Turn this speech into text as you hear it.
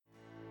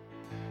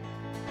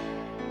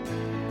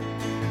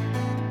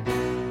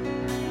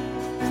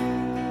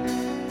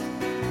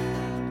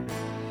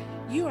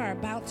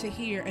to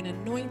hear an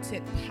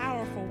anointed,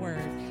 powerful word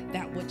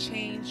that will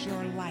change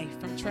your life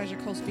from Treasure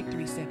Coast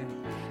Victory Center.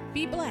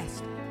 Be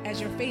blessed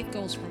as your faith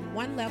goes from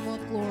one level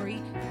of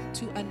glory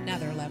to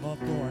another level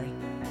of glory.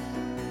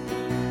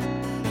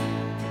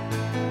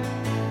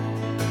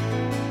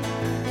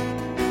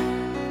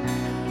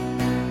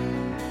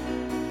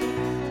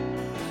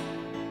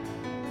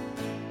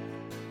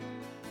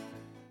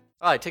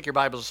 All right, take your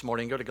Bibles this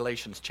morning. Go to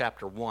Galatians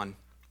chapter 1.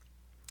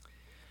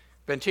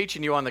 Been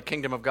teaching you on the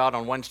kingdom of God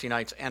on Wednesday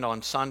nights and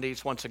on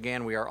Sundays. Once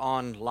again, we are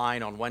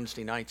online on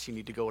Wednesday nights. You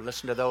need to go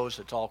listen to those.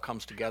 It all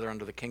comes together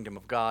under the kingdom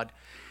of God.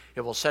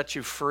 It will set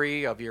you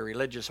free of your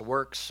religious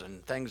works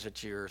and things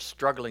that you're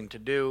struggling to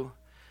do.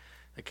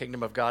 The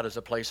kingdom of God is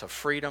a place of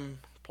freedom,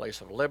 place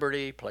of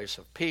liberty, place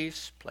of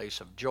peace, place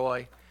of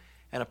joy,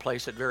 and a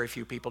place that very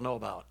few people know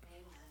about.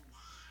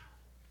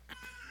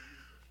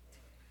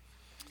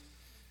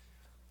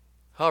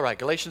 All right,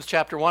 Galatians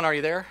chapter 1, are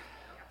you there?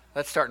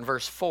 Let's start in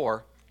verse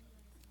 4.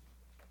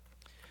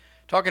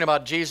 Talking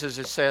about Jesus,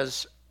 it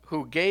says,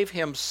 who gave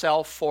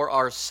himself for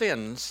our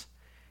sins,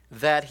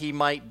 that he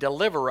might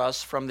deliver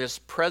us from this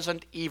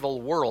present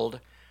evil world,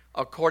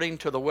 according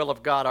to the will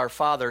of God our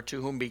Father,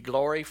 to whom be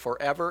glory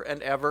forever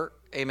and ever.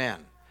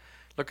 Amen.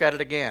 Look at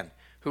it again.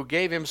 Who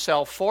gave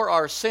himself for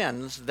our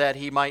sins, that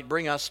he might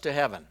bring us to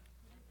heaven.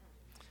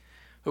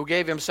 Who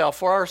gave himself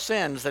for our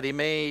sins, that he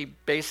may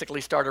basically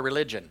start a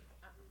religion.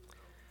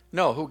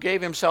 No, who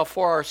gave himself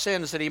for our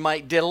sins that he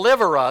might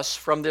deliver us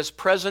from this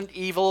present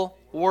evil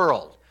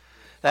world.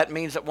 That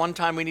means at one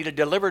time we needed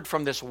delivered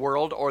from this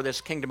world or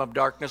this kingdom of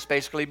darkness,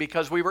 basically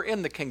because we were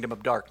in the kingdom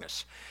of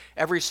darkness.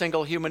 Every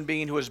single human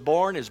being who is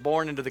born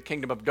into the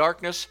kingdom of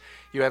darkness.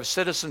 You have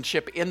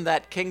citizenship in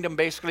that kingdom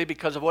basically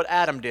because of what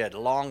Adam did a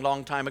long,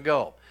 long time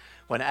ago.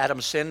 When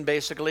Adam sinned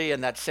basically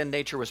and that sin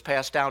nature was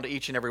passed down to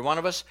each and every one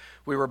of us,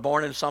 we were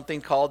born in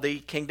something called the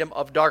kingdom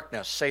of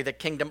darkness. Say the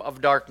kingdom of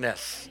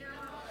darkness.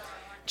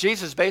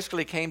 Jesus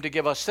basically came to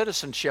give us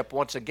citizenship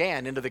once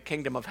again into the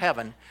kingdom of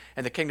heaven,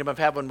 and the kingdom of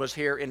heaven was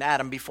here in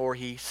Adam before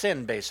he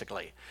sinned,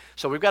 basically.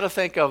 So we've got to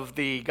think of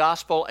the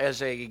gospel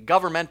as a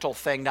governmental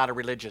thing, not a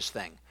religious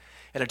thing.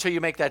 And until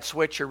you make that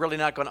switch, you're really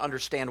not going to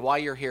understand why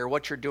you're here,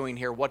 what you're doing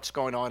here, what's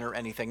going on, or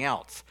anything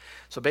else.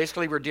 So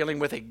basically, we're dealing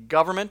with a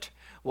government.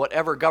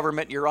 Whatever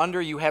government you're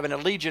under, you have an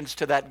allegiance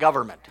to that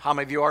government. How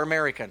many of you are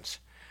Americans?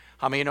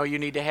 How many of you know you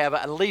need to have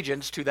an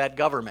allegiance to that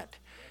government?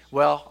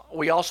 Well,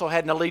 we also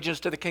had an allegiance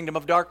to the kingdom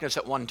of darkness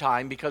at one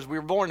time because we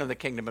were born in the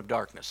kingdom of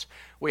darkness.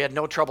 We had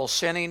no trouble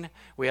sinning.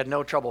 We had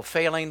no trouble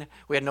failing.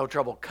 We had no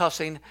trouble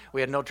cussing.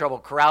 We had no trouble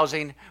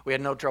carousing. We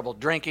had no trouble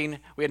drinking.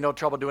 We had no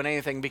trouble doing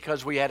anything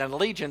because we had an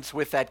allegiance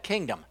with that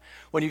kingdom.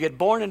 When you get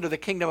born into the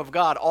kingdom of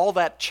God, all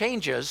that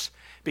changes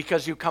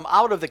because you come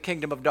out of the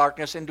kingdom of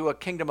darkness into a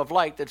kingdom of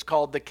light that's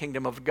called the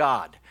kingdom of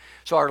God.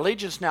 So our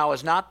allegiance now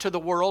is not to the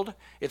world,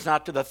 it's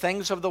not to the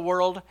things of the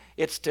world,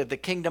 it's to the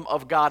kingdom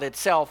of God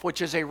itself,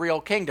 which is a real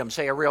kingdom.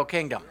 Say a real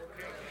kingdom.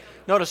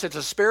 Notice it's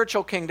a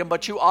spiritual kingdom,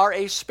 but you are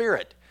a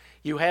spirit.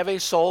 You have a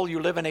soul, you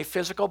live in a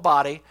physical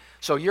body,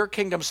 so your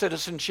kingdom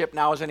citizenship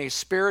now is in a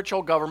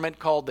spiritual government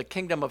called the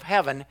kingdom of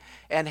heaven,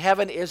 and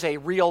heaven is a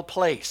real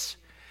place.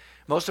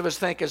 Most of us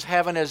think as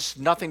heaven is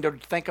nothing to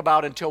think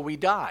about until we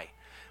die.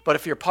 But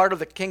if you're part of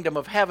the kingdom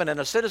of heaven and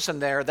a citizen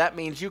there, that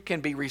means you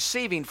can be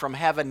receiving from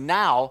heaven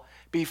now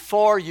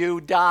before you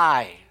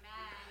die.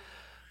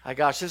 My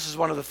gosh, this is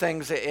one of the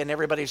things in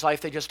everybody's life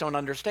they just don't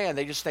understand.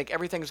 They just think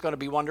everything's going to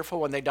be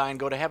wonderful when they die and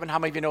go to heaven. How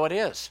many of you know it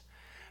is?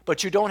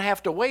 But you don't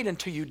have to wait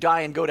until you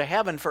die and go to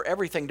heaven for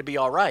everything to be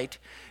all right,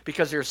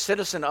 because you're a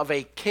citizen of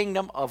a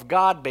kingdom of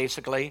God,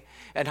 basically.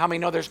 And how many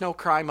know there's no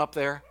crime up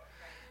there?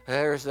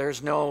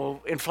 There's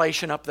no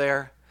inflation up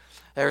there.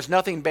 There's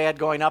nothing bad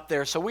going up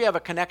there. So we have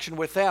a connection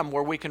with them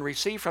where we can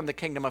receive from the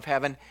kingdom of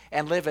heaven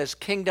and live as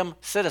kingdom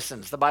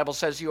citizens. The Bible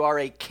says you are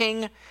a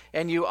king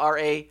and you are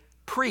a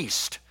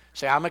priest.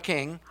 Say, I'm a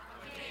king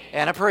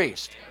and a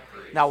priest.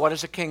 Now, what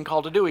is a king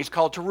called to do? He's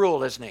called to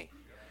rule, isn't he?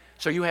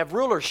 So you have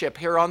rulership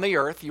here on the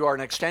earth. You are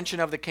an extension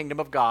of the kingdom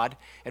of God,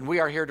 and we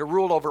are here to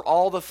rule over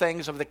all the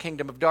things of the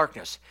kingdom of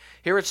darkness.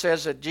 Here it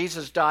says that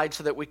Jesus died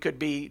so that we could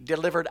be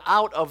delivered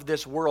out of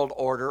this world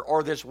order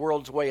or this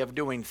world's way of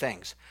doing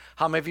things.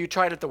 How many of you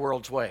tried it the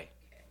world's way?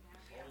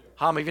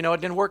 How many of you know it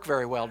didn't work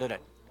very well, did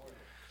it?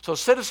 So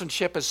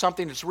citizenship is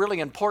something that's really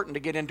important to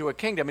get into a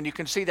kingdom, and you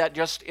can see that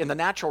just in the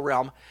natural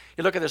realm.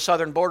 You look at the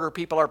southern border,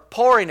 people are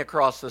pouring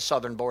across the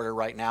southern border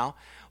right now.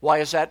 Why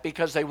is that?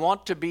 Because they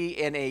want to be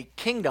in a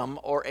kingdom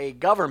or a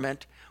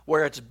government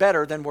where it's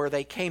better than where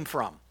they came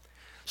from.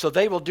 So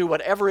they will do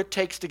whatever it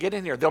takes to get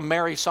in here. They'll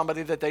marry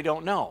somebody that they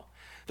don't know.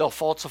 They'll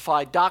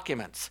falsify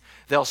documents.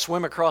 They'll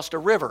swim across a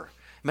river.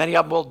 Many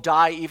of them will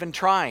die even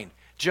trying,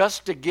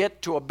 just to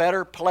get to a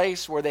better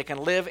place where they can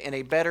live in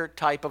a better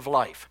type of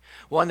life.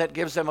 One that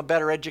gives them a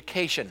better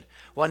education.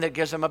 One that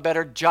gives them a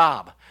better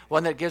job.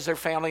 One that gives their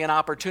family an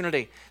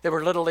opportunity. They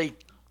were literally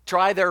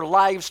try their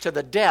lives to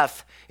the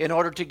death in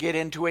order to get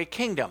into a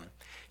kingdom.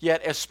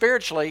 Yet as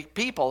spiritually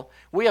people,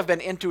 we have been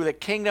into the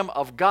kingdom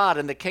of God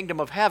and the kingdom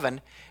of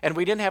heaven, and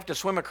we didn't have to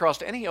swim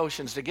across any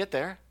oceans to get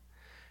there.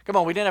 Come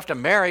on, we didn't have to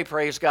marry,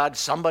 praise God,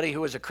 somebody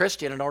who was a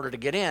Christian in order to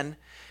get in.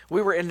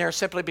 We were in there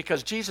simply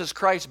because Jesus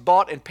Christ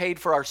bought and paid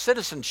for our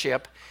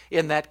citizenship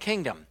in that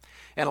kingdom.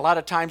 And a lot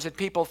of times that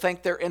people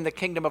think they're in the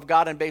kingdom of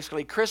God and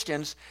basically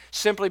Christians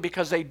simply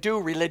because they do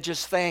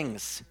religious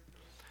things.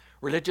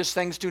 Religious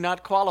things do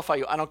not qualify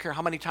you. I don't care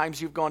how many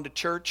times you've gone to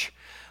church.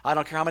 I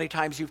don't care how many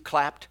times you've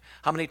clapped,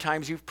 how many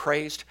times you've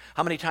praised,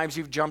 how many times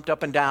you've jumped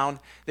up and down.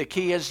 The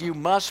key is you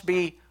must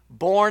be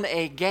born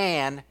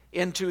again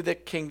into the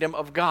kingdom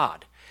of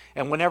God.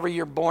 And whenever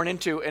you're born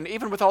into, and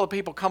even with all the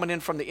people coming in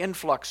from the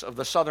influx of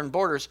the southern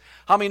borders,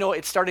 how many know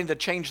it's starting to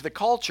change the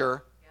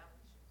culture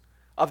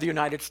of the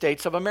United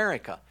States of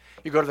America?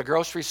 You go to the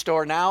grocery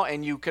store now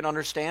and you can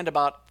understand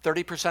about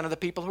 30% of the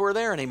people who are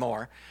there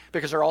anymore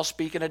because they're all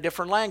speaking a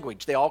different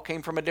language. They all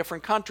came from a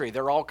different country.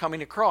 They're all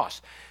coming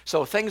across.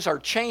 So things are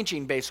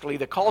changing basically.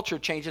 The culture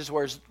changes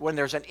when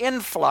there's an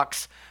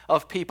influx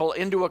of people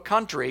into a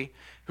country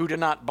who do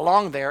not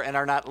belong there and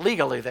are not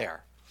legally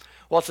there.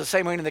 Well, it's the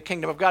same way in the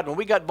kingdom of God. When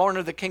we got born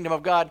into the kingdom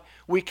of God,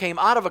 we came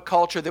out of a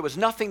culture that was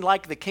nothing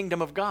like the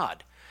kingdom of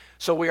God.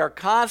 So we are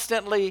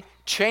constantly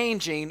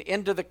changing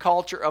into the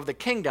culture of the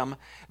kingdom,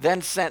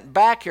 then sent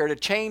back here to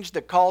change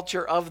the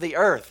culture of the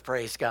earth,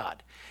 praise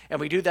God. And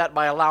we do that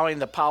by allowing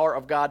the power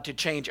of God to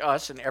change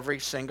us in every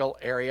single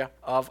area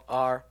of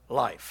our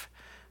life.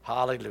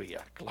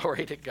 Hallelujah.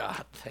 Glory to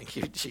God. Thank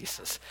you,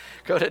 Jesus.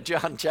 Go to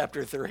John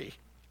chapter 3.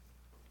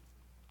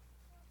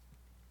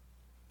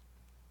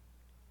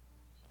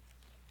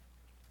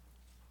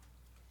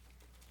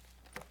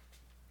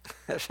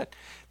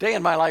 Day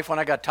in my life when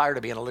I got tired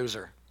of being a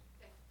loser.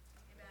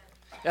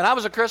 And I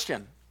was a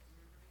Christian.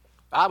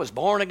 I was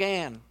born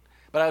again,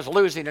 but I was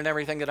losing in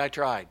everything that I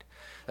tried.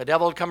 The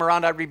devil would come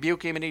around, I'd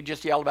rebuke him, and he'd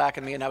just yell back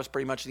at me, and that was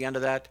pretty much the end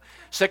of that.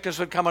 Sickness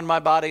would come in my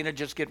body, and it'd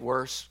just get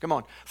worse. Come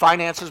on.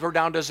 Finances were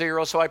down to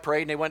zero, so I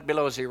prayed, and they went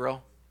below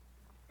zero.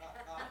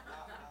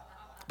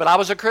 But I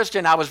was a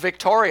Christian. I was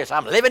victorious.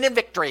 I'm living in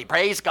victory.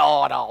 Praise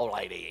God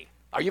Almighty.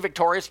 Are you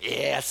victorious?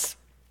 Yes.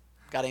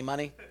 Got any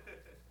money?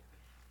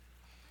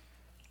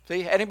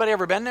 See, anybody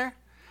ever been there?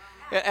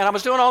 And I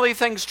was doing all these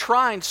things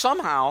trying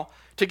somehow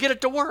to get it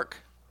to work.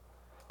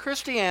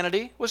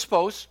 Christianity was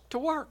supposed to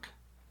work,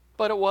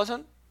 but it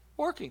wasn't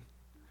working.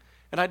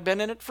 And I'd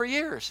been in it for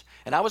years.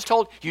 And I was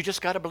told, you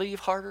just got to believe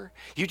harder.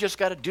 You just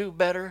got to do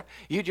better.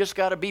 You just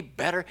got to be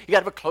better. You got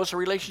to have a closer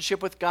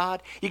relationship with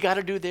God. You got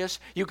to do this.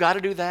 You got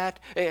to do that.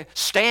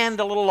 Stand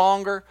a little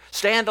longer.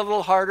 Stand a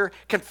little harder.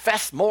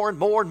 Confess more and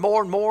more and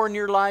more and more in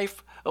your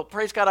life. Oh,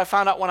 praise God, I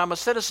found out when I'm a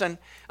citizen,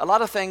 a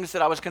lot of things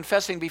that I was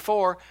confessing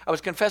before, I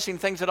was confessing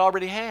things that I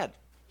already had.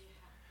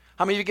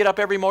 How many of you get up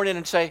every morning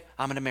and say,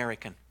 I'm an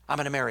American, I'm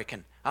an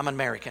American, I'm an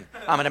American,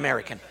 I'm an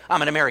American,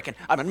 I'm an American,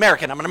 I'm an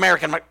American, I'm an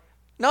American.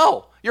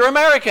 No, you're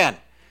American.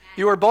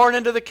 You were born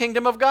into the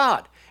kingdom of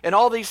God. And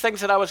all these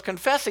things that I was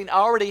confessing, I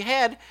already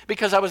had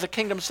because I was a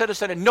kingdom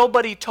citizen and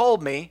nobody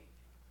told me.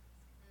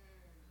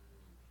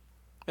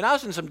 And I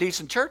was in some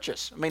decent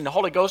churches. I mean, the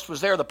Holy Ghost was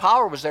there, the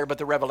power was there, but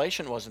the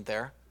revelation wasn't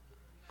there.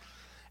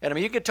 And I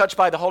mean, you get touched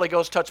by the Holy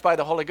Ghost,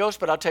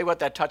 but I'll tell you what,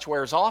 that touch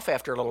wears off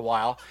after a little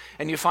while,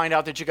 and you find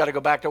out that you got to go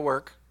back to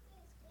work.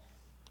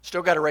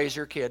 Still got to raise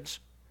your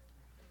kids.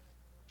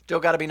 Still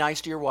got to be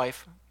nice to your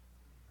wife.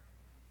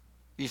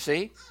 You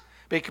see?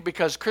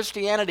 Because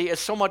Christianity is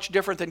so much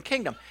different than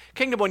kingdom.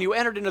 Kingdom, when you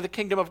entered into the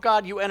kingdom of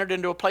God, you entered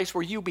into a place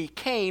where you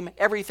became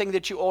everything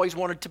that you always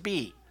wanted to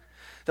be.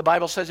 The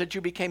Bible says that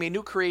you became a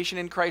new creation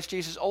in Christ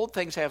Jesus. Old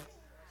things have.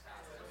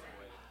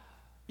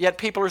 Yet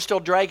people are still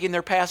dragging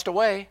their past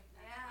away.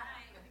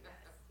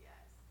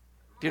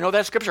 Do you know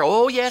that scripture?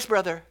 Oh, yes,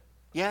 brother.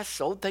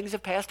 Yes, old things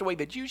have passed away,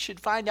 but you should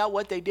find out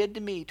what they did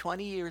to me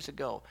 20 years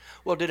ago.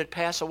 Well, did it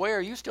pass away, or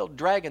are you still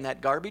dragging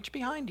that garbage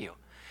behind you?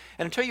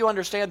 And until you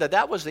understand that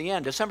that was the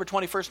end, December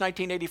 21st,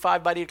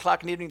 1985, by 8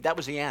 o'clock in the evening, that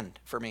was the end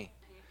for me.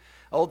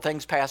 Old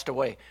things passed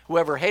away.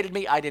 Whoever hated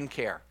me, I didn't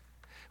care.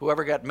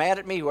 Whoever got mad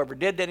at me, whoever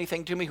did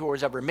anything to me, who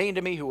was ever mean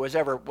to me, who was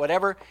ever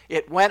whatever,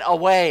 it went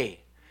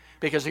away.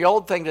 Because the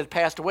old thing had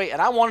passed away,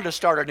 and I wanted to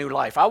start a new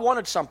life. I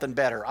wanted something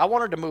better. I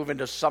wanted to move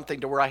into something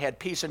to where I had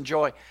peace and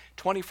joy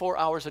 24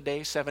 hours a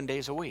day, 7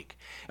 days a week.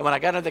 And when I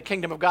got into the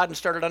kingdom of God and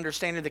started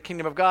understanding the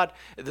kingdom of God,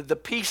 the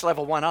peace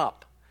level went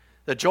up.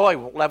 The joy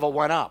level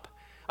went up.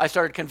 I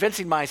started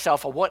convincing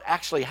myself of what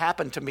actually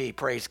happened to me,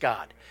 praise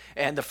God,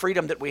 and the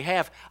freedom that we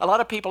have. A lot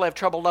of people have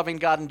trouble loving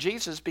God and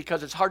Jesus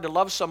because it's hard to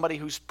love somebody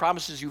who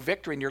promises you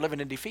victory and you're living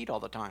in defeat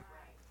all the time.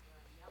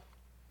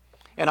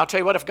 And I'll tell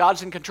you what, if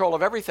God's in control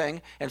of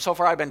everything, and so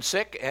far I've been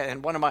sick,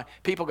 and one of my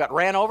people got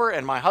ran over,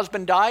 and my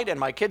husband died, and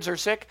my kids are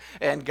sick,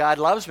 and God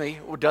loves me,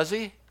 well, does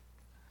he?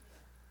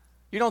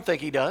 You don't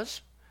think he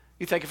does.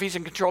 You think if he's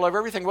in control of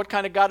everything, what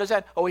kind of God is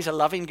that? Oh, he's a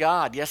loving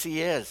God. Yes,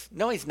 he is.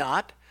 No, he's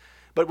not.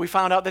 But we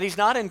found out that he's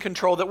not in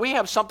control, that we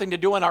have something to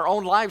do in our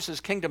own lives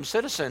as kingdom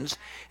citizens,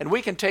 and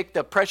we can take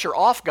the pressure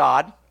off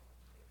God,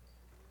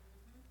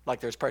 like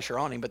there's pressure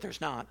on him, but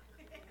there's not.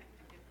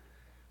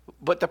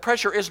 But the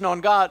pressure isn't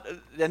on God,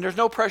 and there's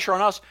no pressure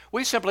on us.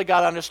 We simply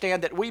got to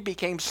understand that we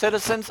became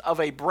citizens of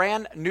a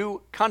brand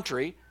new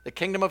country the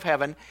kingdom of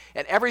heaven,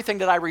 and everything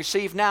that I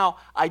receive now,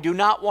 I do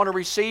not want to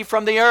receive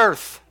from the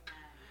earth.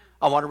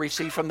 I want to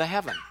receive from the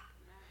heaven.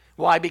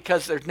 Why?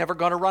 Because there's never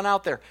going to run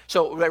out there.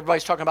 So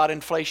everybody's talking about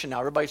inflation now.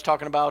 Everybody's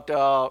talking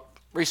about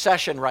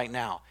recession right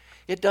now.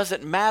 It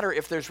doesn't matter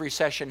if there's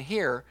recession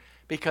here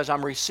because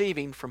I'm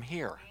receiving from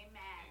here.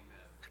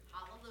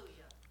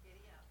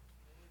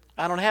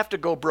 I don't have to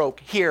go broke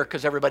here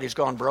because everybody's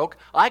gone broke.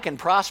 I can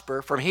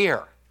prosper from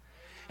here.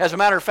 As a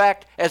matter of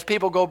fact, as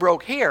people go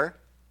broke here,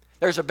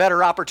 there's a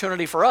better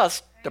opportunity for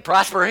us to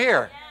prosper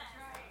here.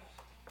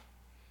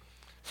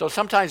 So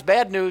sometimes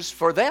bad news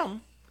for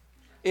them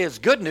is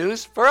good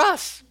news for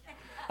us.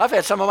 I've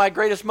had some of my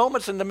greatest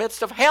moments in the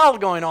midst of hell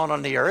going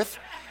on the earth,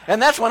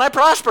 and that's when I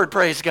prospered,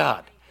 praise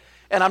God.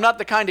 And I'm not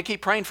the kind to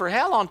keep praying for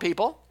hell on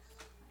people.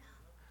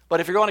 But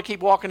if you're going to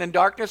keep walking in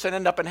darkness and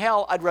end up in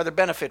hell, I'd rather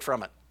benefit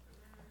from it.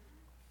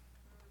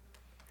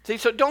 See,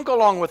 so don't go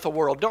along with the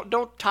world.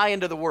 Don't tie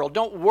into the world.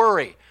 Don't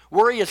worry.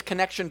 Worry is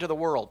connection to the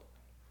world.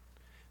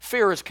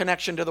 Fear is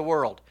connection to the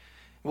world.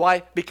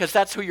 Why? Because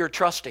that's who you're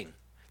trusting.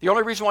 The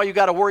only reason why you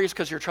got to worry is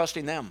because you're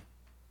trusting them.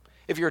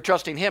 If you're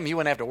trusting him, you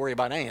wouldn't have to worry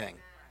about anything.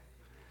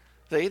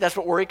 See, that's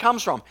what worry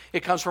comes from. It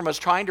comes from us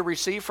trying to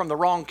receive from the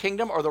wrong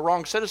kingdom or the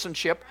wrong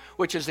citizenship,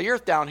 which is the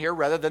earth down here,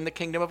 rather than the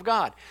kingdom of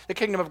God. The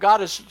kingdom of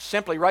God is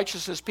simply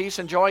righteousness, peace,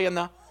 and joy in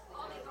the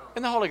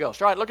Holy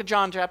Ghost. All right, look at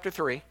John chapter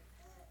 3.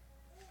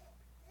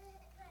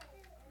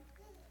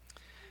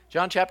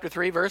 John chapter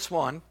 3, verse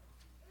 1.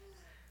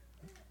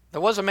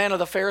 There was a man of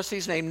the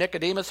Pharisees named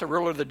Nicodemus, a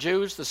ruler of the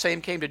Jews. The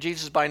same came to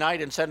Jesus by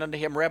night and said unto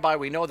him, Rabbi,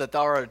 we know that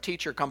thou art a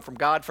teacher come from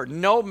God, for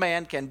no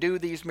man can do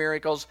these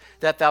miracles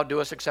that thou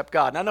doest except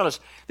God. Now notice,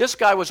 this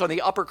guy was on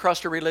the upper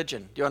crust of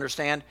religion. Do you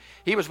understand?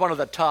 He was one of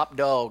the top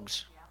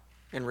dogs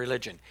in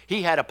religion.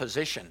 He had a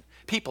position.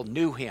 People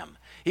knew him.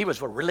 He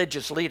was a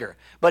religious leader.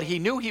 But he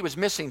knew he was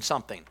missing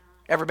something.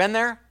 Ever been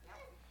there?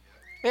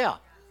 Yeah.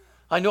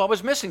 I knew I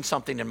was missing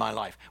something in my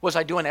life. Was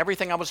I doing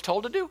everything I was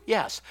told to do?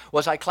 Yes.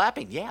 Was I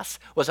clapping? Yes.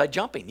 Was I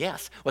jumping?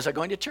 Yes. Was I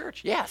going to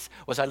church? Yes.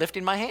 Was I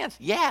lifting my hands?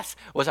 Yes.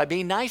 Was I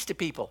being nice to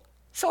people?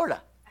 Sorta.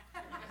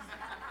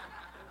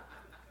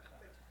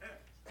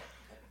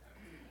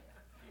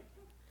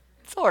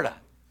 Sorta.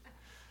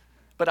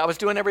 But I was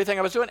doing everything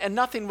I was doing, and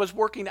nothing was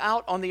working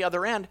out on the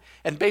other end.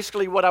 And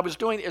basically what I was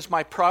doing is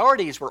my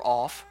priorities were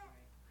off,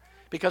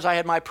 because I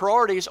had my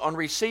priorities on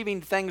receiving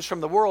things from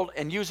the world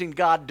and using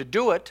God to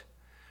do it,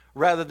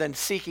 rather than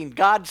seeking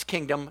God's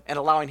kingdom and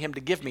allowing him to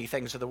give me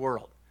things of the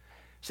world.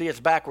 See, it's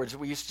backwards.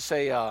 We used to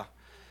say, I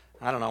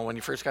don't know, when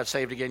you first got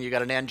saved again, you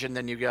got an engine,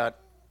 then you got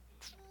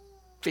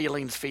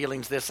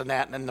feelings, this and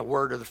that, and then the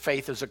word or the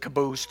faith is a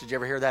caboose. Did you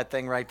ever hear that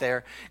thing right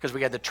there? Because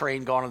we had the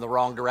train going in the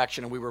wrong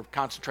direction and we were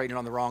concentrating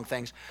on the wrong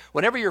things.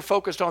 Whenever you're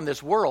focused on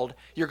this world,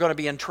 you're going to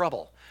be in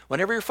trouble.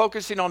 Whenever you're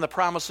focusing on the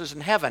promises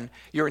in heaven,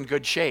 you're in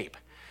good shape.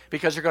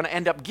 Because you're going to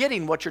end up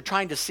getting what you're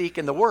trying to seek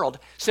in the world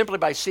simply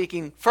by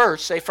seeking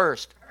first. Say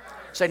first.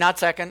 Say not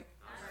second,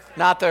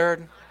 not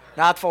third,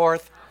 not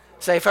fourth.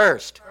 Say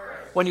first.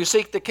 When you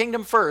seek the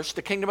kingdom first,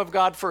 the kingdom of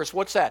God first,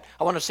 what's that?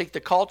 I want to seek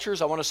the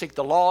cultures. I want to seek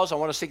the laws. I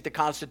want to seek the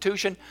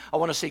Constitution. I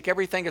want to seek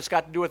everything that's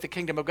got to do with the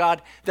kingdom of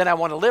God. Then I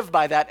want to live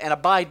by that and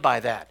abide by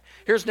that.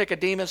 Here's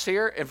Nicodemus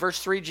here. In verse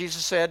 3,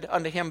 Jesus said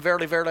unto him,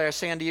 Verily, verily, I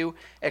say unto you,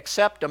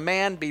 except a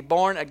man be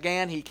born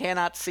again, he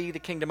cannot see the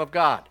kingdom of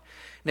God.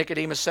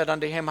 Nicodemus said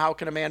unto him, How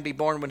can a man be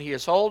born when he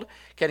is old?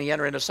 Can he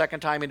enter in a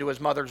second time into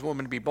his mother's womb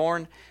and be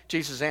born?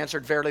 Jesus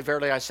answered, Verily,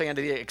 verily, I say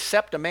unto thee,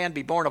 except a man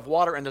be born of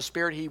water and the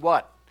Spirit, he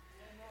what?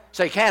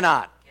 Say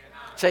cannot.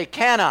 Say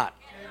cannot.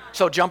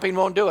 So jumping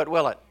won't do it,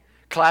 will it?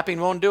 Clapping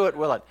won't do it,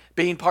 will it?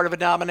 Being part of a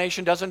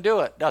denomination doesn't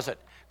do it, does it?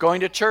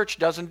 Going to church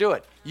doesn't do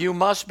it. You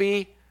must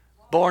be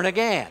born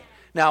again.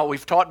 Now,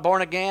 we've taught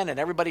born again, and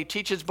everybody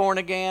teaches born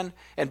again,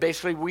 and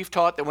basically we've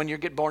taught that when you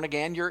get born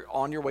again, you're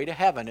on your way to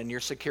heaven, and you're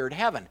secured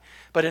heaven.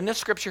 But in this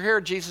scripture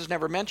here, Jesus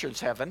never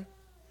mentions heaven.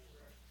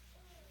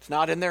 It's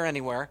not in there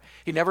anywhere.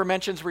 He never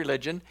mentions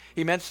religion.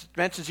 He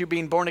mentions you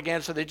being born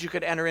again so that you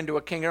could enter into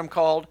a kingdom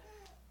called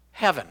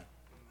heaven.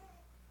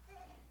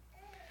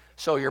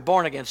 So you're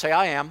born again. Say,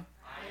 I am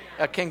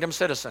a kingdom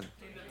citizen.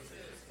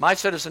 My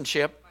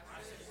citizenship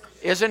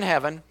is in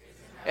heaven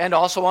and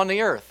also on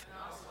the earth.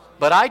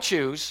 But I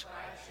choose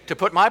to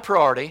put my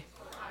priority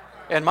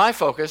and my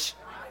focus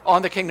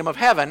on the kingdom of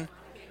heaven,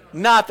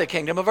 not the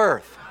kingdom of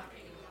earth.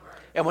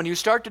 And when you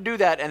start to do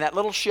that and that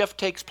little shift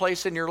takes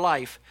place in your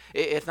life,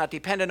 it's not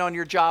dependent on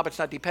your job, it's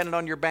not dependent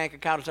on your bank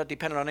account, it's not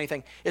dependent on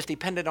anything. It's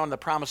dependent on the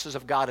promises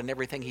of God and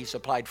everything He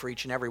supplied for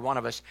each and every one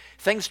of us.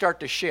 Things start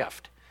to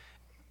shift.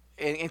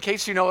 In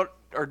case you know it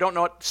or don't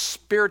know it,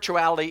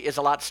 spirituality is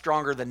a lot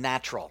stronger than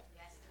natural.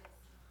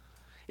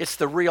 It's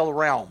the real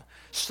realm.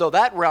 So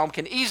that realm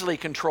can easily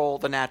control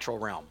the natural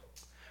realm,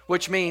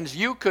 which means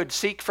you could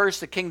seek first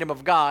the kingdom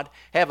of God,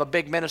 have a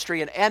big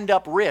ministry, and end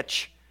up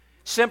rich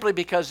simply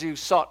because you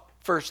sought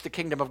first the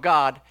kingdom of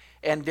God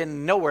and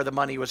didn't know where the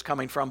money was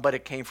coming from, but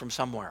it came from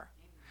somewhere.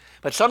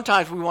 But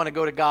sometimes we want to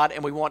go to God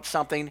and we want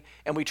something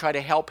and we try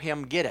to help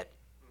Him get it.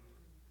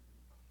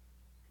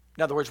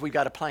 In other words, we've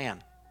got a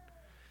plan.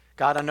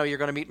 God, I know you're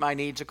going to meet my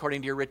needs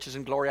according to your riches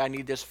and glory. I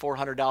need this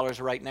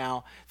 $400 right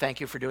now. Thank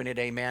you for doing it.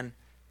 Amen.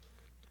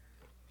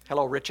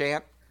 Hello, rich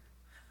aunt.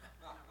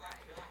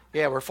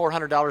 Yeah, we're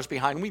 $400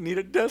 behind. We need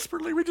it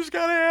desperately. We just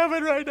got to have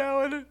it right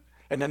now.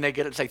 And then they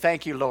get it and say,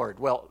 thank you, Lord.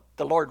 Well,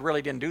 the Lord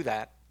really didn't do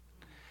that.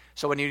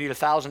 So when you need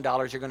 $1,000,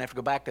 you're going to have to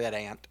go back to that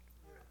aunt.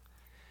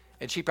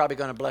 And she's probably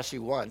going to bless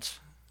you once,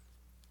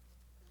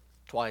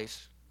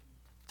 twice,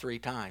 3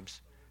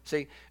 times.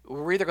 See,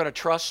 we're either going to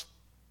trust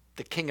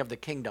the king of the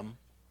kingdom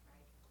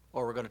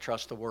or we're going to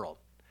trust the world.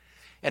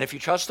 And if you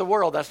trust the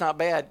world, that's not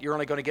bad. You're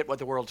only going to get what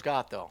the world's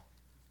got, though.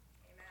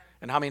 Amen.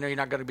 And how many know you're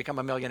not going to become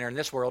a millionaire in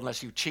this world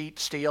unless you cheat,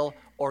 steal,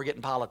 or get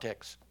in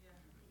politics?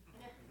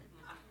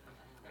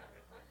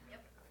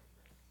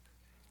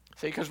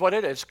 See, because what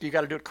it is, you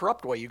got to do it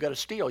corrupt way. You got to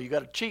steal. You got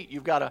to cheat.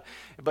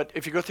 But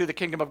if you go through the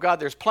kingdom of God,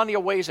 there's plenty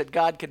of ways that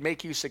God can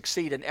make you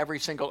succeed in every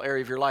single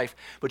area of your life.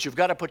 But you've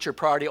got to put your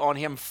priority on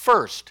Him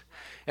first.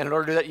 And in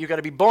order to do that, you got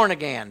to be born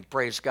again.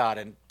 Praise God.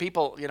 And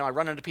people, I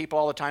run into people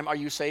all the time. Are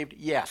you saved?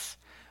 Yes,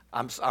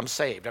 I'm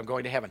saved. I'm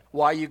going to heaven.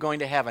 Why are you going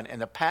to heaven?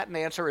 And the patent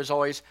answer is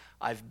always,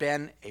 I've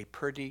been a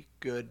pretty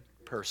good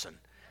person.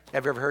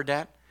 Have you ever heard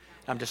that?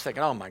 I'm just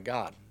thinking, oh my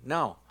God,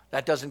 no,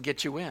 that doesn't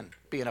get you in.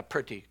 Being a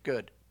pretty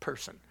good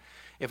person.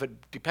 If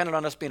it depended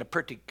on us being a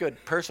pretty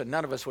good person,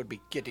 none of us would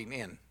be getting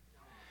in.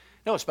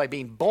 No, it's by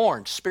being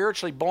born,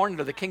 spiritually born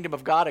into the kingdom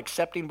of God,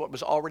 accepting what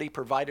was already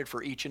provided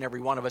for each and every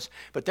one of us.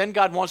 But then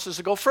God wants us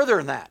to go further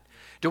than that.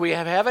 Do we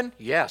have heaven?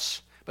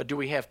 Yes. But do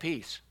we have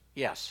peace?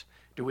 Yes.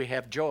 Do we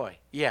have joy?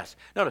 Yes.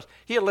 Notice,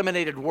 He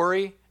eliminated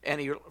worry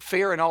and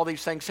fear and all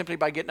these things simply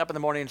by getting up in the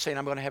morning and saying,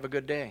 I'm going to have a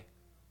good day.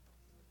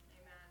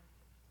 Amen.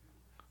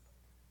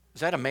 Is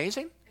that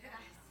amazing? Yes.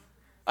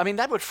 I mean,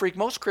 that would freak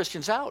most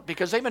Christians out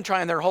because they've been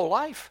trying their whole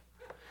life,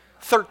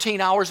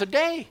 13 hours a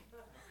day,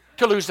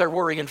 to lose their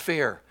worry and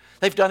fear.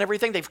 They've done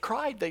everything. They've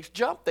cried. They've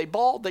jumped. They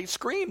bawled. They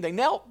screamed. They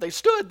knelt. They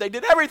stood. They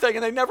did everything,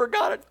 and they never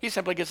got it. He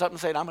simply gets up and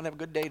says, I'm going to have a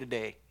good day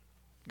today.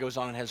 Goes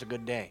on and has a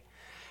good day.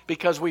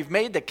 Because we've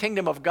made the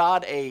kingdom of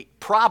God a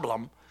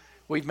problem.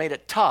 We've made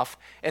it tough.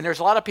 And there's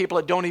a lot of people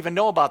that don't even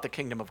know about the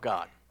kingdom of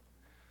God.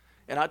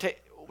 And I'll tell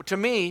you, to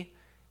me,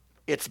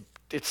 it's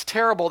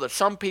terrible that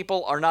some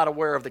people are not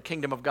aware of the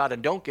kingdom of God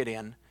and don't get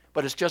in,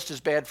 but it's just as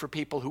bad for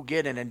people who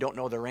get in and don't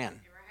know they're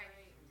in.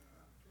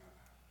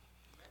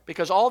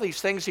 Because all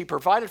these things He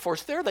provided for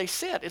us, there they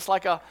sit. It's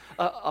like a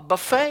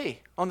buffet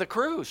on the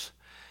cruise.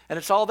 And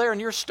it's all there, and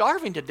you're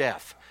starving to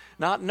death,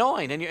 not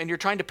knowing. And you're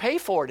trying to pay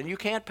for it, and you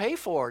can't pay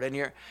for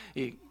it.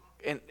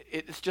 And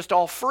it's just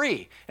all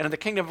free. And in the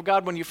kingdom of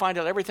God, when you find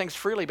out everything's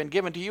freely been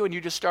given to you, and you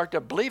just start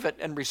to believe it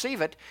and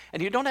receive it,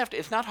 and you don't have to,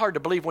 it's not hard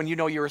to believe when you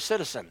know you're a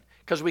citizen,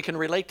 because we can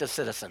relate to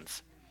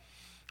citizens.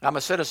 I'm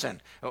a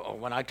citizen.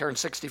 When I turn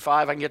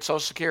 65, I can get Social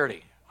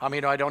Security. I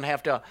mean, I don't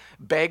have to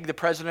beg the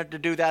president to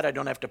do that. I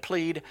don't have to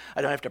plead.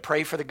 I don't have to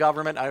pray for the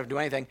government. I don't have to do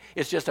anything.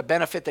 It's just a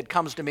benefit that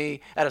comes to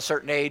me at a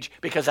certain age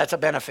because that's a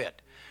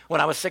benefit. When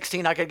I was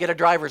 16, I could get a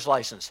driver's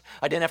license.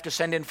 I didn't have to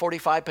send in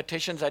 45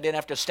 petitions. I didn't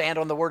have to stand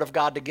on the word of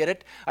God to get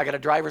it. I got a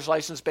driver's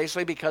license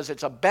basically because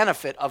it's a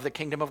benefit of the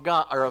kingdom of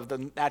God, or of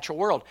the natural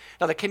world.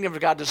 Now, the kingdom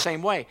of God is the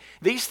same way.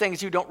 These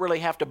things you don't really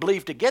have to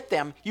believe to get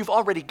them. You've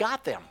already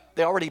got them.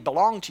 They already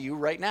belong to you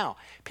right now.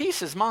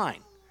 Peace is mine.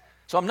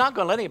 So I'm not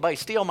going to let anybody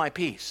steal my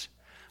peace.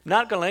 I'm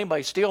not going to let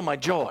anybody steal my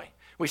joy.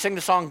 We sing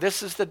the song,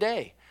 This is the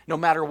Day. No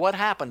matter what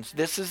happens,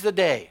 this is the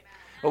day.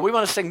 Well, we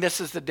want to sing This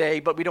is the Day,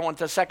 but we don't want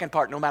the second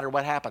part, no matter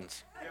what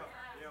happens.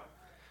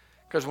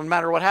 Because no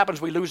matter what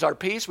happens, we lose our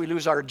peace, we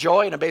lose our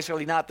joy, and it's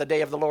basically not the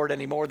day of the Lord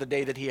anymore, the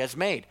day that He has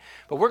made.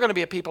 But we're going to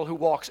be a people who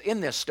walks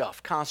in this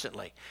stuff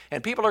constantly.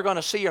 And people are going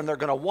to see you, and they're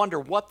going to wonder,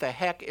 what the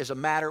heck is the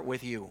matter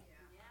with you?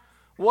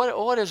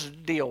 What is the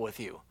deal with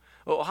you?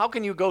 Well, how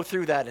can you go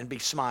through that and be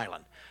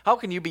smiling? How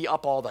can you be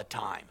up all the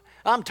time?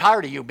 I'm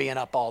tired of you being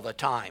up all the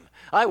time.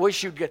 I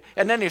wish you'd get...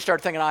 And then you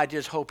start thinking, I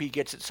just hope he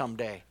gets it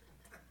someday.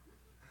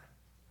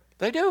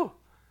 They do.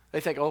 They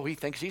think, oh, he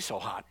thinks he's so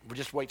hot. We'll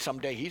just wait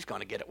someday he's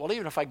going to get it. Well,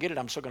 even if I get it,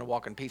 I'm still going to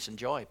walk in peace and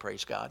joy.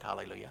 Praise God.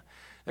 Hallelujah.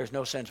 There's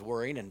no sense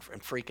worrying and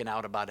freaking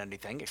out about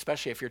anything,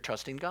 especially if you're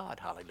trusting God.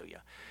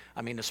 Hallelujah.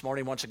 I mean, this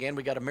morning, once again,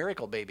 we got a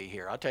miracle baby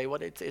here. I'll tell you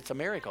what, it's a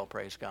miracle.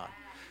 Praise God.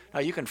 Now,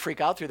 you can freak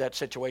out through that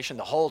situation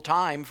the whole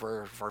time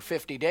for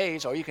 50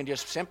 days, or you can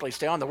just simply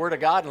stay on the Word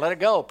of God and let it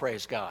go.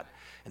 Praise God.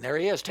 And there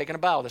he is, taking a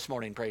bow this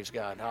morning. Praise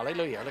God.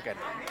 Hallelujah. Look at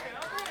him.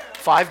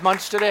 5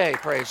 months today.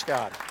 Praise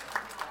God.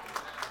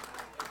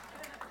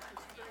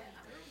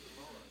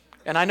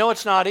 And I know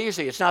it's not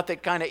easy. It's not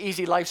that kind of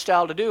easy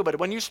lifestyle to do, but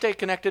when you stay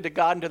connected to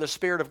God and to the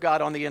Spirit of God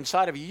on the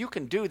inside of you, you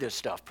can do this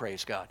stuff,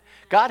 praise God.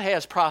 God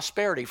has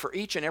prosperity for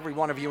each and every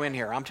one of you in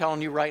here. I'm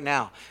telling you right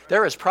now,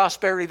 there is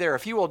prosperity there.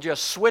 If you will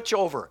just switch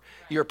over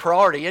your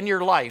priority in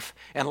your life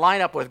and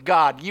line up with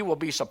God, you will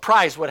be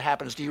surprised what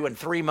happens to you in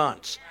 3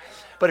 months.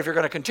 But if you're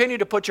going to continue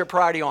to put your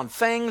priority on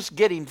things,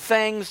 getting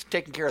things,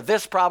 taking care of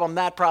this problem,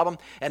 that problem,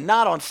 and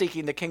not on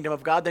seeking the kingdom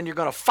of God, then you're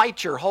going to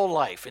fight your whole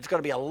life. It's going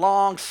to be a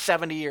long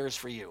 70 years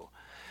for you.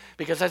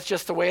 Because that's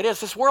just the way it is.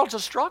 This world's a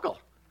struggle.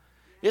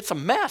 It's a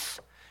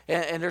mess.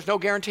 And there's no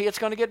guarantee it's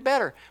going to get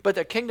better. But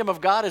the kingdom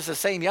of God is the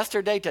same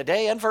yesterday,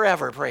 today, and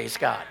forever, praise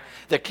God.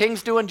 The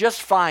king's doing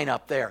just fine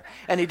up there.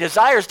 And he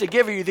desires to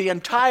give you the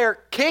entire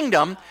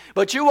kingdom,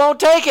 but you won't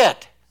take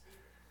it.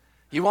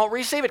 You won't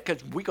receive it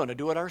because we're going to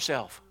do it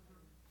ourselves.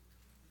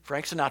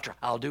 Frank Sinatra,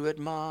 I'll do it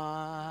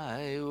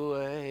my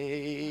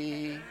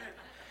way.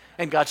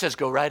 And God says,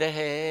 go right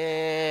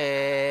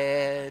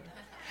ahead.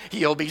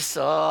 You'll be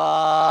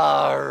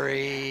sorry.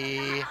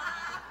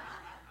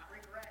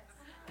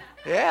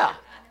 Yeah.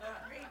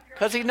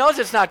 Because he knows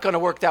it's not going to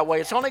work that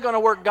way. It's only going to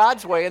work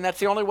God's way, and that's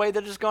the only way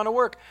that it's going to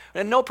work.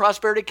 And no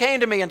prosperity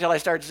came to me until I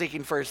started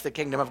seeking first the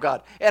kingdom of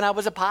God. And I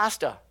was a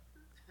pastor.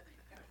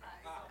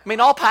 I mean,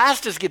 all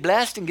pastors get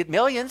blessed and get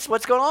millions.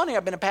 What's going on here?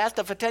 I've been a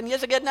pastor for 10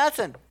 years. I get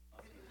nothing.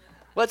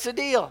 What's the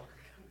deal?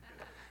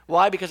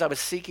 Why? Because I was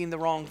seeking the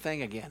wrong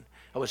thing again.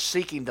 I was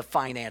seeking the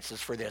finances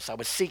for this. I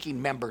was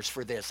seeking members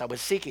for this. I was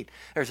seeking.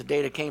 There's a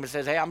day that came and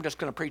says, hey, I'm just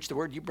going to preach the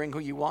word. You bring who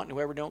you want, and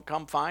whoever don't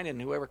come, fine,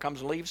 and whoever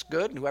comes and leaves,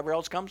 good, and whoever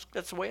else comes,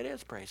 that's the way it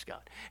is, praise God.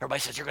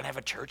 Everybody says you're going to have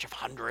a church of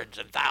hundreds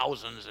and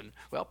thousands, and,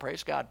 well,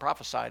 praise God,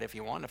 prophesy it if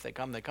you want. If they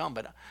come, they come,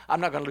 but I'm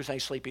not going to lose any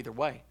sleep either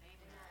way.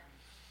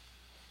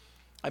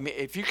 I mean,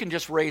 if you can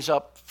just raise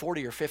up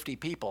 40 or 50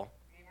 people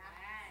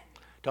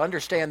to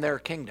understand their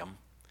kingdom,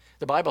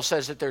 the Bible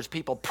says that there's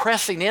people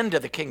pressing into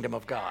the kingdom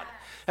of God.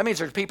 That means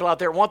there's people out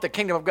there who want the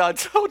kingdom of God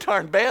so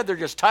darn bad. They're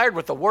just tired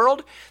with the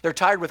world. They're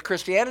tired with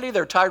Christianity.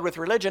 They're tired with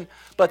religion.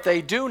 But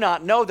they do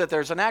not know that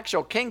there's an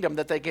actual kingdom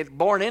that they get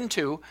born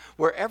into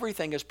where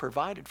everything is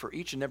provided for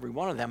each and every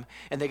one of them.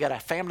 And they got a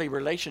family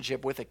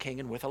relationship with a king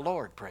and with a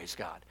Lord, praise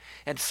God.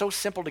 And it's so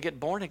simple to get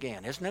born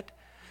again, isn't it?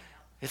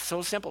 It's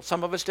so simple.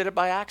 Some of us did it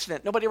by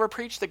accident. Nobody ever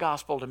preached the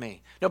gospel to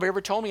me. Nobody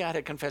ever told me I had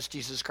to confess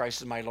Jesus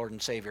Christ as my Lord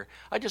and Savior.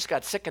 I just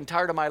got sick and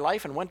tired of my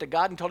life and went to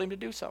God and told him to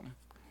do something.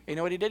 You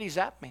know what he did? He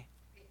zapped me.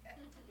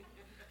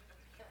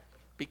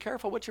 Be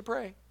careful what you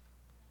pray.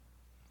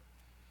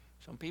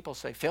 Some people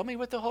say, fill me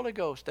with the Holy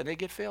Ghost. Then they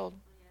get filled.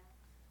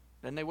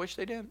 Then they wish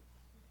they didn't.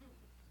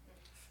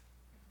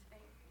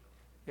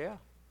 Yeah.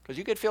 Because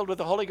you get filled with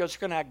the Holy Ghost,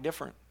 you're going to act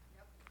different.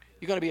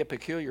 You're going to be a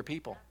peculiar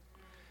people.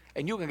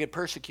 And you're going to get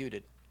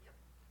persecuted.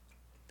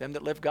 Them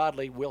that live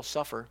godly will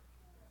suffer.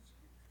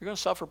 You're going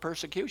to suffer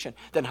persecution.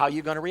 Then how are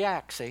you going to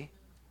react, see?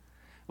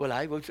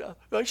 Well,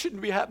 that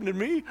shouldn't be happening to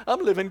me.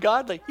 I'm living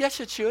godly. Yes,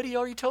 it should. He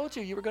already told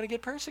you were going to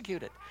get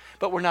persecuted.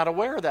 But we're not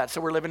aware of that,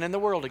 so we're living in the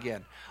world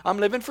again. I'm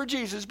living for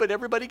Jesus, but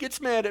everybody gets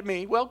mad at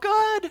me. Well,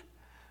 good.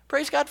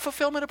 Praise God,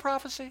 fulfillment of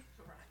prophecy.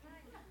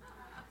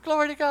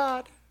 Glory to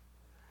God.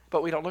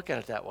 But we don't look at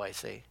it that way,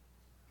 see?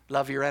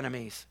 Love your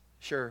enemies.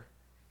 Sure.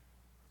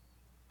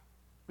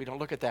 We don't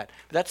look at that.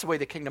 But that's the way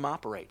the kingdom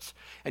operates.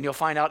 And you'll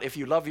find out if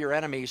you love your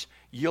enemies,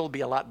 you'll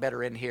be a lot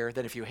better in here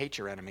than if you hate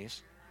your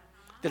enemies.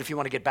 Than if you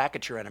want to get back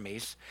at your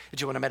enemies, that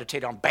you want to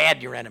meditate on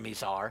bad your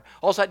enemies are.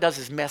 All that does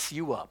is mess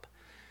you up.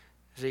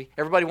 See,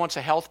 everybody wants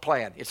a health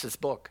plan. It's this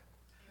book.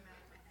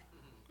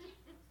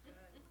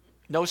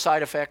 No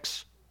side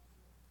effects,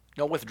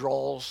 no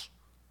withdrawals,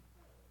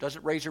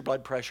 doesn't raise your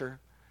blood pressure,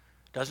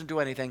 doesn't do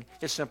anything.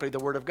 It's simply the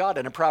word of God.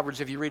 And in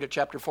Proverbs, if you read it,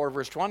 chapter 4,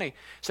 verse 20,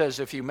 says,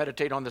 if you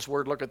meditate on this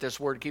word, look at this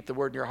word, keep the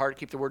word in your heart,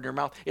 keep the word in your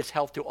mouth, it's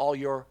health to all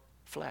your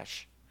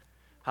flesh.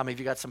 How many of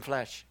you got some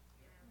flesh?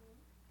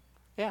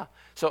 Yeah.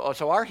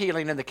 So our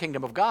healing in the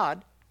kingdom of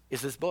God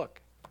is this book.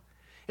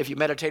 If you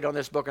meditate on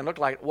this book and look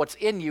like it, what's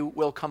in you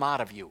will come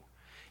out of you.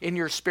 In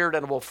your spirit,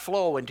 and it will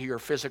flow into your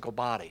physical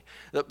body.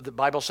 The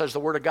Bible says the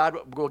word of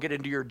God will get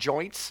into your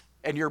joints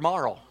and your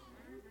marrow.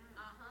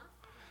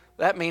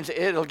 That means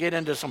it'll get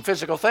into some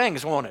physical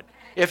things, won't it?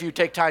 If you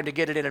take time to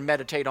get it in and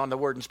meditate on the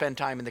word and spend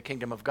time in the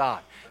kingdom of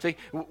God. See,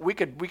 we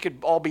could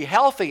all be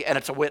healthy and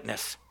it's a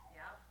witness.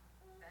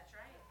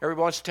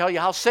 Everybody wants to tell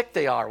you how sick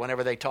they are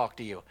whenever they talk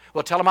to you.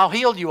 Well, tell them how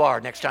healed you are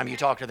next time you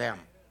talk to them.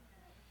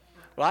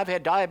 Well, I've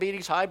had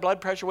diabetes, high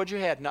blood pressure. What'd you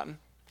had? Nothing.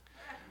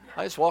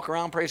 I just walk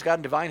around, praise God,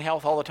 in divine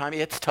health all the time.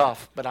 It's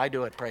tough, but I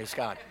do it, praise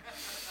God.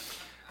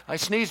 I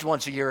sneezed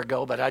once a year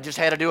ago, but I just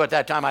had to do it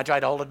that time. I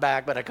tried to hold it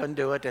back, but I couldn't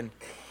do it. And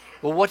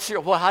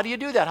well, how do you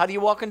do that? How do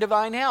you walk in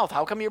divine health?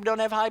 How come you don't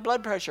have high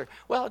blood pressure?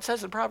 Well, it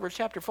says in Proverbs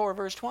chapter 4,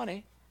 verse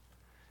 20.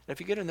 If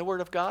you get in the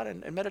Word of God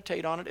and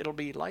meditate on it, it'll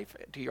be life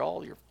to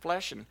all your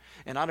flesh,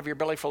 and out of your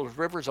belly flows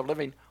rivers of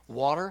living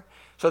water.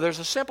 So there's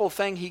a simple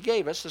thing he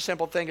gave us. The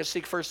simple thing is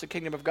seek first the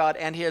kingdom of God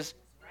and his,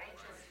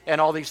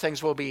 and all these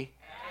things will be.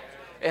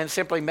 And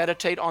simply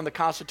meditate on the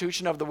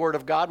constitution of the Word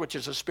of God, which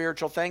is a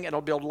spiritual thing, and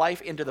it'll build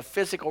life into the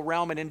physical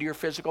realm and into your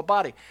physical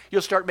body.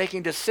 You'll start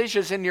making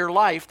decisions in your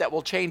life that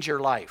will change your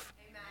life.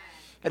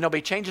 And there'll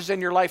be changes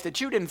in your life that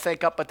you didn't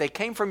think up, but they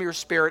came from your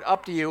spirit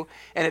up to you.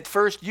 And at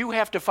first, you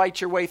have to fight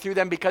your way through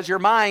them because your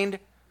mind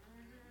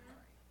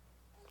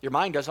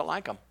doesn't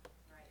like them.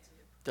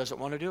 Doesn't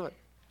want to do it.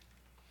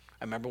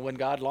 I remember when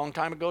God, a long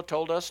time ago,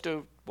 told us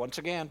to, once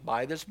again,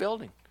 buy this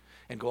building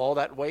and go all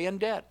that way in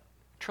debt.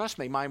 Trust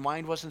me, my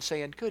mind wasn't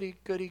saying, goody,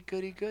 goody,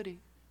 goody, goody.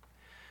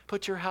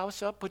 Put your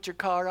house up, put your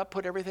car up,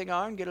 put everything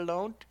on, get a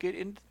loan to get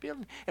into the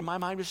building. And my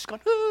mind was just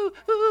going, ooh,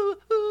 ooh,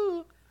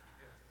 ooh.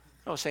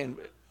 I was saying,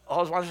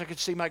 All as long as I could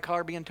see my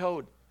car being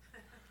towed.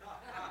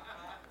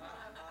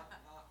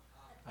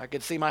 I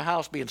could see my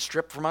house being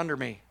stripped from under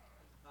me.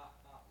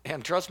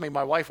 And trust me,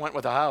 my wife went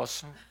with the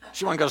house.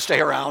 She wasn't going to stay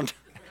around.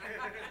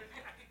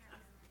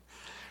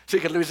 She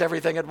could lose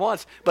everything at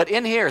once. But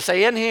in here,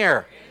 say in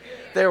here,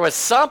 there was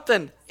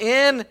something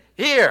in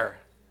here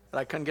that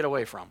I couldn't get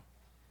away from.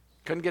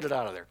 Couldn't get it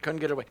out of there. Couldn't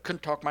get away.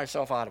 Couldn't talk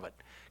myself out of it.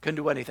 Couldn't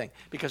do anything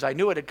because I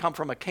knew it had come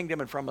from a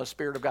kingdom and from a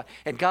Spirit of God.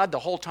 And God the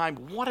whole time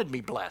wanted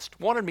me blessed,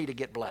 wanted me to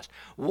get blessed,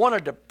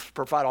 wanted to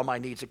provide all my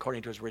needs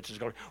according to his riches and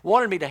glory,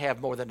 wanted me to have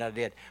more than I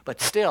did.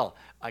 But still,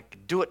 I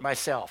could do it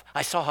myself.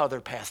 I saw how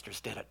other pastors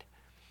did it.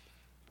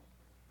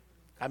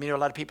 I mean, a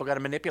lot of people got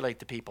to manipulate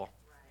the people.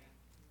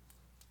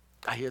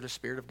 I hear the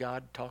Spirit of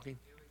God talking.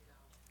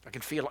 I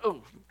can feel it.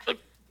 Ooh.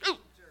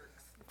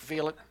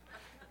 Feel it.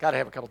 Got to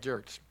have a couple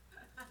jerks.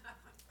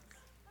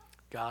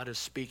 God is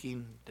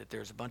speaking that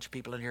there's a bunch of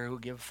people in here who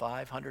give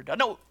 $500.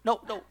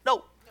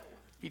 No.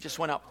 He just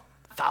went up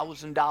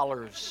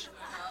 $1,000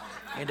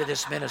 into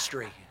this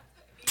ministry.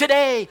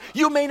 Today,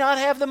 you may not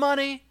have the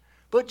money,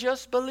 but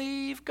just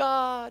believe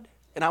God.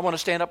 And I want to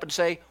stand up and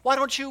say, why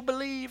don't you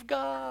believe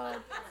God?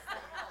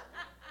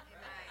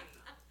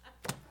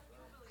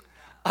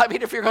 I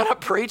mean, if you're going to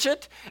preach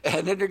it,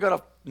 and then you're going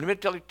to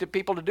manipulate the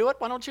people to do it,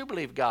 why don't you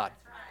believe God?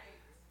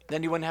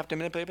 Then you wouldn't have to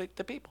manipulate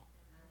the people.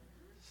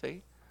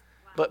 See?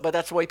 But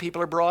that's the way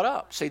people are brought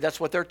up. See, that's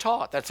what they're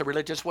taught. That's a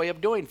religious way of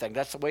doing things.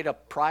 That's the way to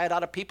pry it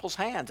out of people's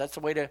hands. That's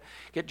the way to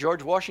get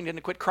George Washington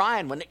to quit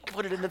crying when they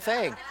put it in the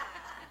thing.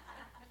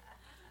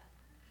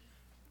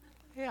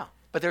 Yeah,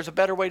 but there's a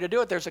better way to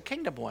do it. There's a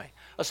kingdom way.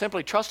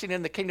 Simply trusting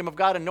in the kingdom of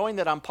God and knowing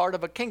that I'm part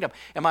of a kingdom.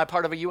 Am I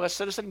part of a U.S.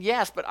 citizen?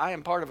 Yes, but I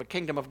am part of a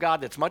kingdom of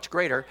God that's much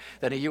greater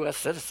than a U.S.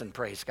 citizen,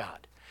 praise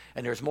God.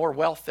 And there's more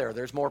wealth there.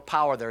 There's more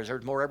power there.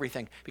 There's more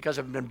everything. Because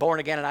I've been born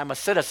again and I'm a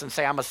citizen.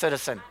 Say, I'm a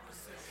citizen.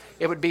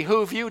 It would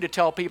behoove you to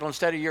tell people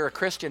instead of you're a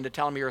Christian to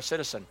tell them you're a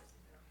citizen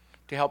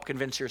to help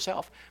convince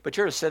yourself. But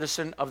you're a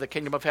citizen of the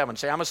kingdom of heaven.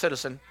 Say, I'm a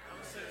citizen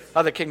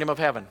of the kingdom of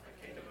heaven.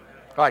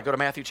 All right, go to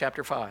Matthew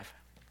chapter 5.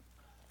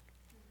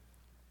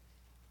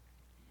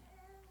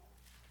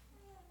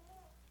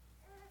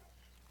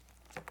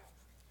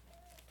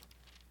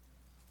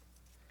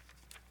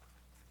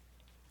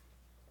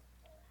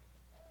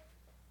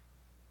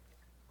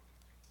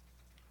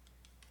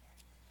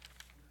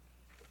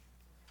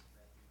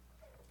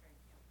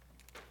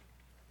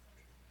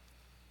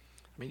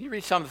 I mean, you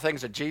read some of the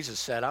things that Jesus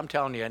said, I'm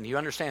telling you, and you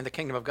understand the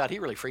kingdom of God, he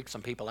really freaked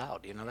some people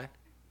out. Do you know that?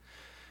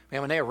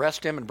 Man, when they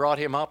arrested him and brought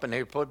him up and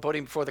they put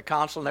him before the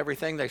council and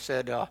everything, they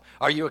said,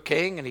 are you a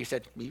king? And he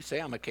said, you say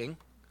I'm a king.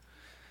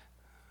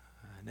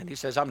 And then he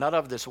says, I'm not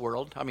of this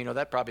world. I mean,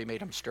 that probably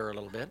made him stir a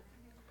little bit.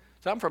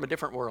 So I'm from a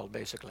different world,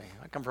 basically.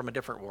 I come from a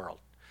different world.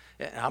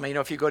 I mean,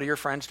 if you go to your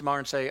friends tomorrow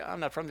and say,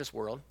 I'm not from this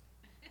world.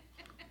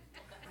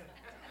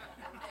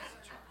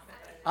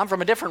 I'm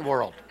from a different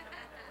world.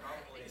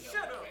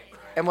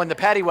 And when the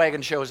paddy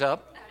wagon shows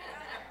up,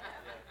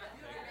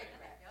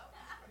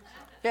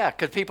 yeah,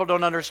 because people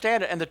don't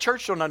understand it, and the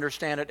church don't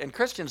understand it, and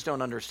Christians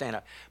don't understand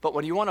it. But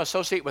when you want to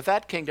associate with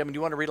that kingdom, and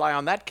you want to rely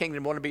on that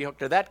kingdom, want to be hooked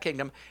to that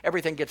kingdom,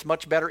 everything gets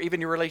much better.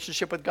 Even your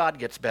relationship with God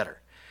gets better.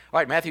 All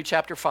right, Matthew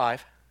chapter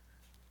 5.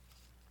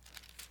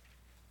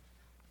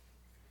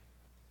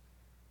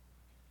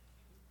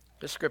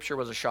 This scripture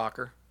was a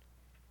shocker.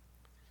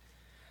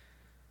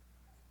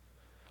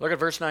 Look at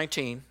verse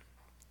 19.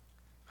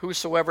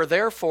 Whosoever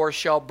therefore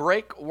shall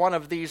break one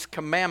of these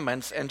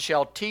commandments and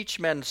shall teach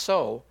men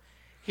so,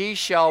 he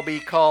shall be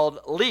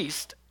called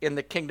least in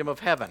the kingdom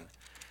of heaven.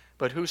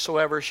 But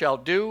whosoever shall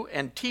do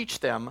and teach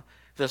them,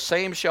 the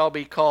same shall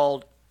be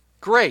called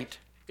great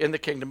in the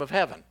kingdom of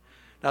heaven.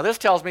 Now this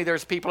tells me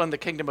there's people in the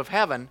kingdom of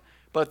heaven,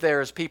 but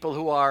there's people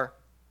who are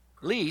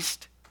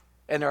least,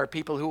 and there are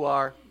people who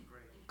are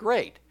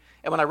great.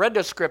 And when I read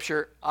this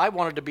scripture, I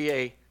wanted to be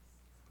a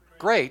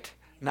great,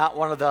 not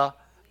one of the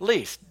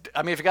least.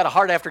 I mean, if you got a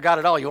heart after God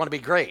at all, you want to be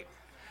great.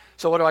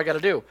 So what do I got to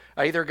do?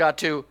 I either got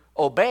to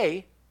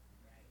obey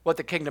what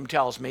the kingdom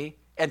tells me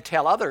and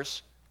tell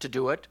others to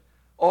do it,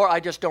 or I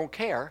just don't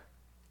care.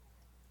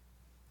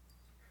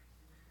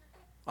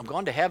 I'm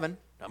going to heaven.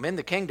 I'm in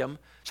the kingdom,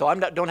 so I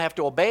don't have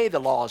to obey the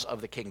laws of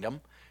the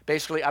kingdom.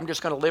 Basically, I'm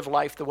just going to live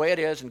life the way it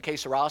is, in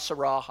case sera,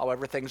 sera,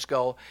 however things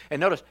go.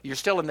 And notice, you're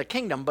still in the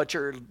kingdom, but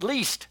you're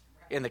least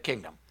in the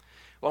kingdom.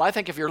 Well, I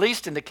think if you're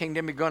least in the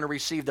kingdom, you're going to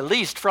receive the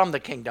least from the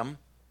kingdom.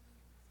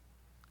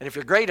 And if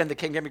you're great in the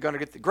kingdom, you're going to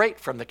get the great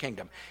from the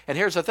kingdom. And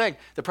here's the thing.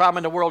 The problem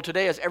in the world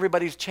today is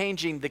everybody's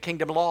changing the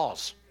kingdom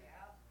laws.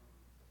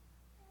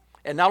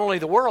 And not only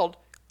the world,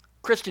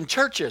 Christian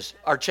churches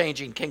are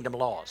changing kingdom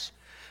laws.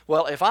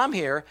 Well, if I'm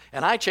here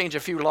and I change a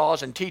few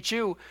laws and teach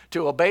you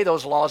to obey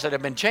those laws that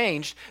have been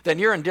changed, then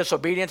you're in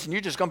disobedience and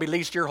you're just going to be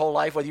least your whole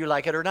life whether you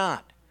like it or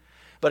not.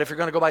 But if you're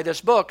going to go by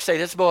this book, say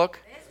this book.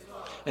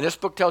 And this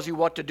book tells you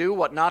what to do,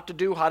 what not to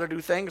do, how to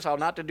do things, how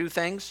not to do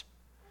things.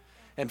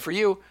 And for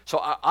you,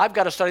 so I've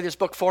got to study this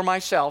book for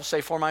myself. Say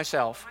for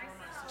myself.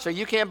 So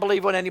you can't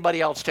believe what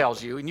anybody else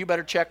tells you. And you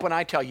better check when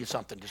I tell you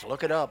something. Just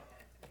look it up.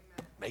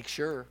 Make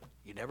sure.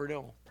 You never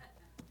know.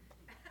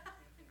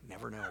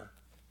 Never know.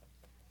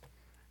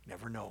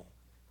 Never know.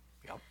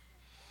 Yep.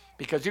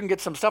 Because you can get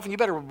some stuff, and you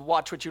better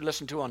watch what you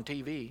listen to on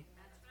TV.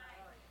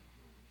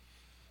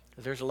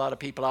 There's a lot of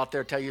people out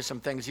there tell you some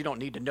things you don't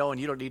need to know and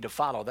you don't need to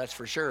follow, that's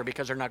for sure,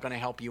 because they're not going to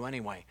help you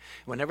anyway.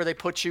 Whenever they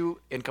put you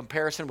in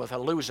comparison with a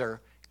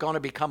loser, going to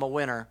become a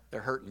winner,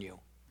 they're hurting you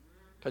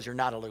because you're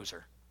not a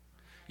loser.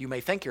 You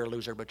may think you're a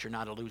loser, but you're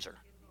not a loser.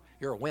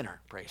 You're a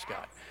winner, praise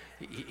God.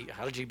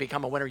 How did you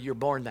become a winner? You're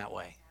born that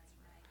way.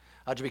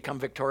 How did you become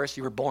victorious?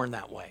 You were born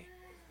that way.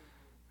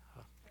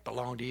 It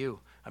belonged to you.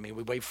 I mean,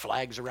 we wave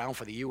flags around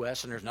for the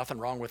U.S., and there's nothing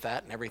wrong with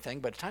that and everything,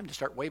 but it's time to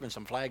start waving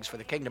some flags for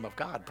the kingdom of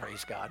God,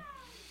 praise God.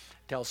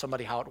 Tell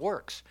somebody how it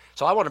works.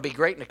 So I want to be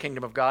great in the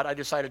kingdom of God. I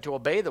decided to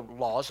obey the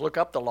laws, look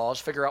up the laws,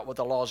 figure out what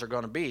the laws are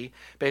going to be,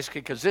 basically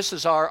because this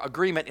is our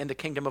agreement in the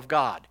kingdom of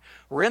God.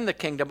 We're in the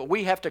kingdom, but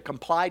we have to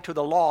comply to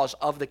the laws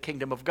of the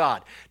kingdom of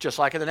God. Just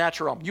like in the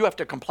natural realm, you have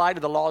to comply to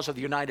the laws of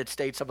the United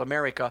States of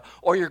America,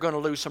 or you're going to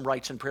lose some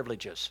rights and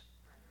privileges.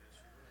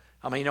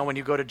 I mean, you know, when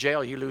you go to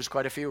jail, you lose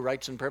quite a few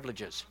rights and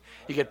privileges.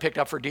 You get picked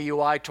up for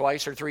DUI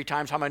twice or 3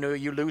 times. How many know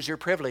you lose your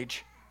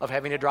privilege of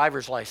having a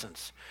driver's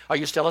license? Are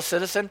you still a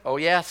citizen? Oh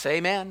yes,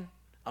 amen.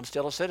 I'm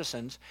still a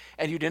citizen.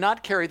 And you do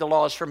not carry the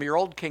laws from your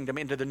old kingdom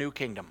into the new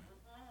kingdom.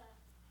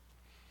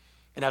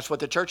 And that's what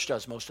the church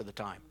does most of the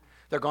time.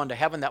 They're going to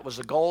heaven. That was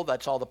the goal.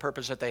 That's all the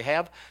purpose that they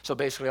have. So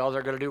basically all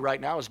they're going to do right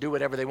now is do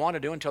whatever they want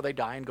to do until they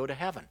die and go to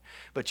heaven.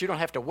 But you don't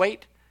have to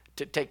wait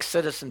to take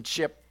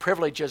citizenship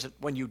privileges.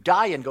 When you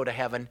die and go to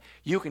heaven,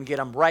 you can get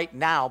them right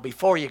now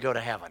before you go to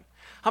heaven.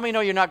 How many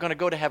know you're not going to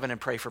go to heaven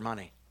and pray for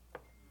money?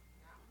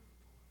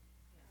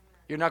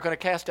 You're not going to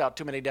cast out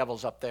too many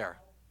devils up there.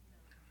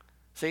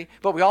 See?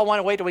 But we all want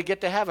to wait till we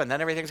get to heaven. Then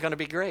everything's going to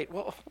be great.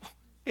 Well,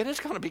 it is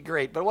going to be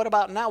great. But what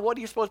about now? What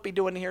are you supposed to be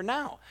doing here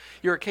now?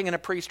 You're a king and a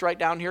priest right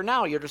down here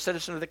now. You're a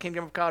citizen of the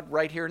kingdom of God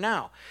right here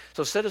now.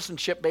 So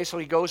citizenship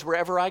basically goes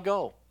wherever I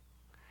go.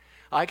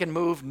 I can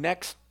move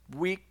next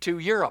week to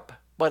Europe,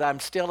 but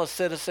I'm still a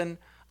citizen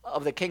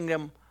of the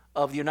kingdom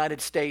of the United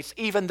States,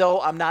 even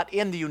though I'm not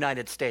in the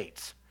United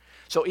States.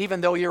 So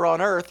even though you're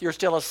on earth, you're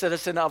still a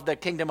citizen of the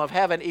kingdom of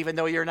heaven, even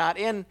though you're not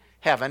in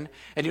heaven.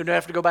 And you don't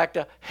have to go back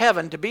to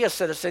heaven to be a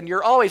citizen.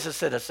 You're always a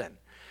citizen.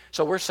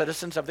 So we're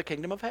citizens of the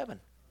kingdom of heaven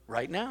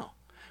right now.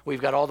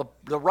 We've got all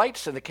the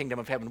rights in the kingdom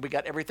of heaven. We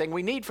got everything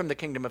we need from the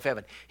kingdom of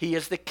heaven. He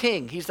is the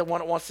king. He's the one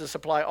that wants to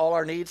supply all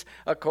our needs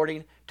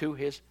according to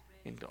his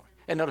glory.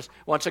 And notice,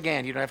 once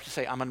again, you don't have to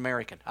say, I'm an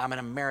American. I'm an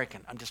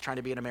American. I'm just trying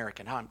to be an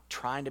American. I'm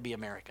trying to be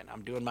American.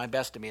 I'm doing my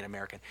best to be an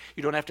American.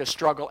 You don't have to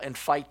struggle and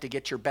fight to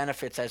get your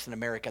benefits as an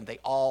American. They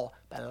all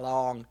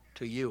belong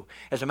to you.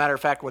 As a matter of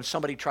fact, when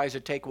somebody tries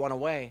to take one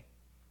away,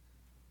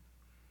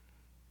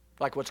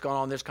 like what's going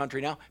on in this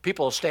country now,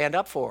 people will stand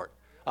up for it.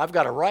 I've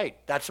got a right.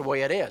 That's the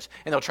way it is.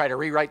 And they'll try to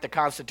rewrite the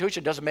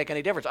Constitution. It doesn't make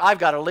any difference. I've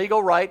got a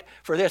legal right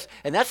for this.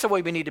 And that's the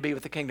way we need to be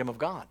with the kingdom of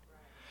God.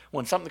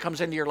 When something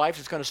comes into your life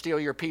that's going to steal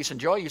your peace and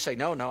joy, you say,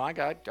 no, I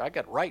got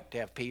right to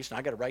have peace, and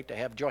I got a right to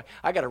have joy.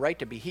 I got a right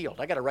to be healed.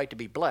 I got a right to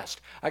be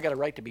blessed. I got a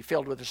right to be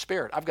filled with the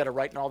Spirit. I've got a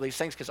right in all these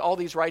things because all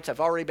these rights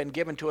have already been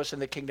given to us in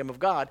the kingdom of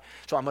God,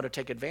 so I'm going to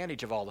take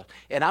advantage of all of them.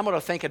 And I'm going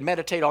to think and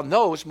meditate on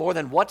those more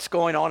than what's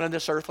going on in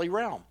this earthly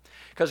realm,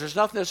 because there's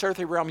nothing in this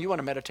earthly realm you want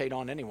to meditate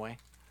on anyway.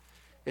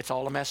 It's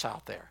all a mess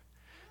out there.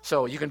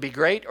 So you can be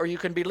great or you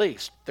can be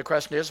least. The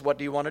question is, what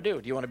do you want to do?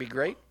 Do you want to be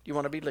great? Do you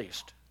want to be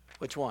least?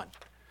 Which one?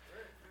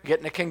 Get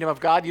in the kingdom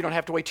of God. You don't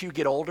have to wait till you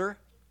get older.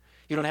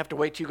 You don't have to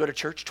wait till you go to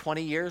church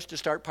 20 years to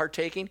start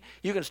partaking.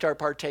 You can start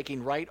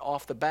partaking right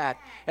off the bat.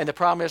 And the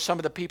problem is some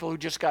of the people who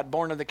just got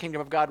born in the kingdom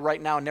of God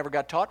right now and never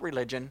got taught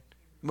religion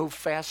move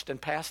fast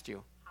and past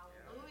you.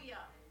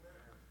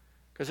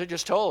 Because they're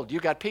just told,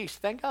 you got peace.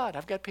 Thank God,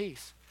 I've got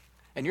peace.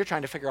 And you're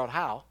trying to figure out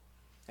how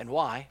and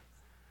why.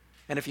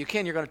 And if you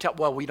can, you're going to tell,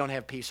 well, we don't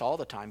have peace all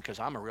the time because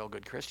I'm a real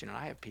good Christian and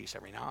I have peace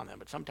every now and then,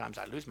 but sometimes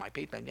I lose my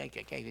peace. And as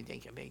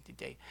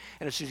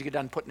soon as you get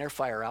done putting their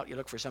fire out, you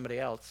look for somebody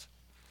else.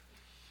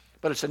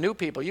 But it's the new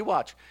people. You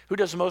watch. Who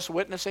does the most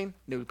witnessing?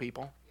 New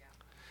people. Yeah.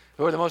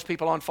 Who are the most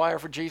people on fire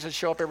for Jesus,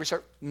 show up every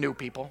service? New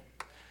people.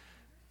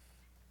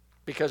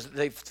 Because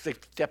they've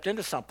stepped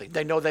into something.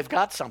 They know they've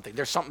got something.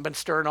 There's something been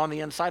stirring on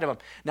the inside of them.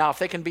 Now, if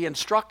they can be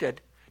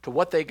instructed to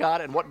what they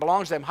got and what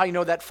belongs to them, how you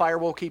know that fire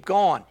will keep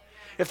going?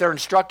 If they're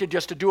instructed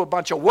just to do a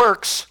bunch of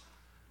works,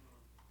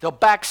 they'll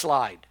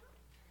backslide.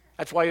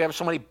 That's why you have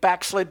so many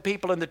backslid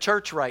people in the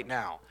church right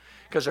now,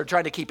 because they're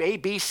trying to keep A,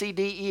 B, C,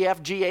 D, E,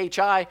 F, G, H,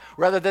 I,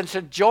 rather than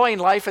enjoying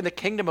life in the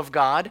kingdom of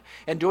God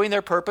and doing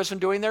their purpose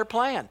and doing their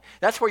plan.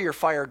 That's where your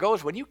fire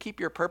goes. When you keep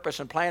your purpose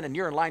and plan and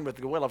you're in line with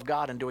the will of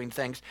God and doing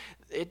things,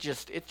 it's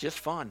just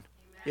fun.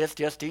 It's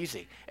just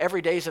easy.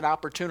 Every day is an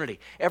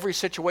opportunity. Every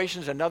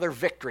situation is another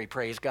victory,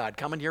 praise God,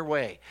 coming your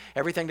way.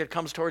 Everything that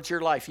comes towards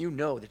your life, you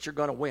know that you're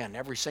going to win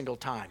every single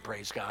time,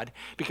 praise God,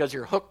 because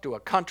you're hooked to a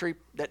country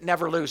that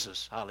never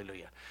loses,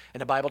 hallelujah. And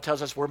the Bible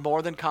tells us we're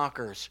more than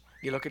conquerors.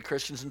 You look at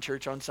Christians in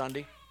church on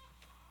Sunday.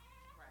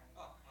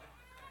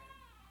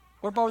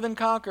 We're more than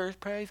conquerors,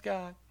 praise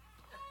God.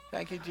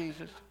 Thank you,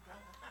 Jesus.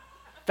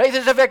 Faith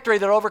is a victory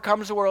that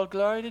overcomes the world.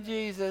 Glory to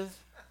Jesus.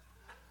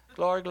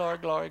 Glory, glory,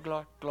 glory,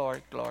 glory,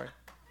 glory, glory.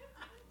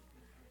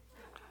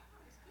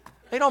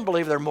 They don't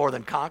believe they're more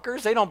than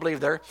conquerors. They don't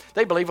believe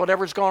they believe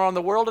whatever's going on in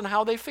the world and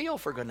how they feel,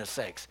 for goodness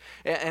sakes.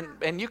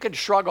 And you can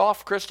shrug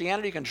off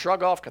Christianity, you can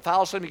shrug off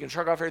Catholicism, you can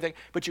shrug off everything,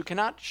 but you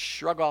cannot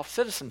shrug off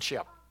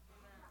citizenship.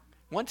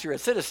 Once you're a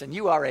citizen,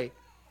 you are a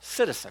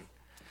citizen.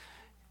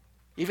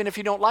 Even if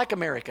you don't like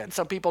America, and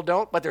some people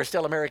don't, but they're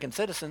still American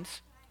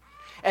citizens.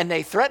 And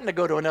they threaten to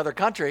go to another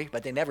country,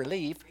 but they never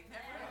leave.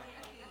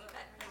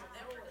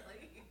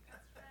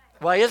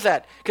 Why is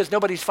that? Because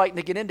nobody's fighting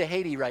to get into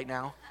Haiti right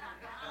now.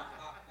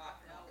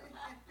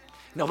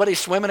 Nobody's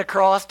swimming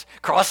across,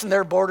 crossing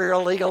their border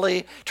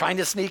illegally, trying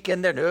to sneak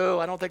in there. No,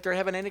 I don't think they're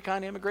having any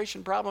kind of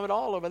immigration problem at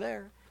all over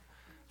there.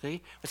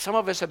 See? But some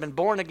of us have been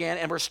born again,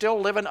 and we're still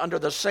living under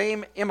the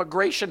same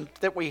immigration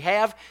that we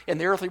have in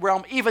the earthly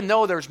realm, even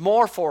though there's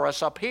more for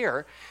us up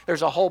here.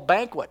 There's a whole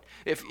banquet.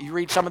 If you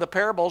read some of the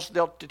parables,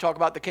 they'll talk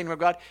about the kingdom of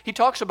God. He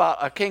talks about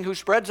a king who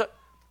spreads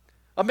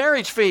a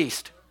marriage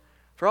feast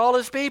for all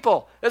his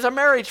people. There's a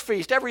marriage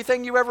feast,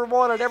 everything you ever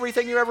wanted,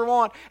 everything you ever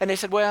want. And they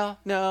said, well,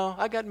 no,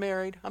 I got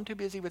married. I'm too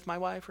busy with my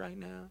wife right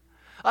now.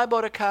 I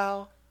bought a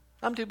cow.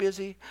 I'm too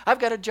busy. I've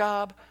got a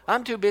job.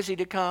 I'm too busy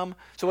to come.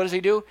 So what does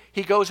he do?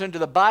 He goes into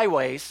the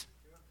byways.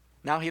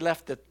 Now he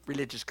left the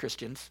religious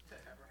Christians.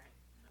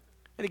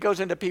 And he goes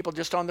into people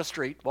just on the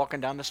street,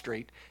 walking down the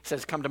street. He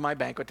says, come to my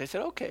banquet. They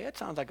said, okay, that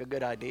sounds like a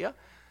good idea.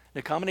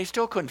 They come, and he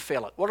still couldn't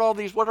fill it. What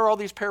are all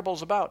these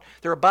parables about?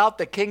 They're about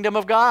the kingdom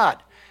of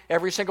God,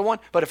 every single one.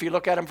 But if you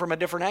look at them from a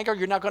different angle,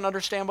 you're not going to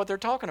understand what they're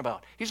talking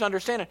about. He's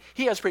understanding.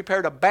 He has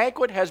prepared a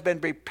banquet, has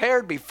been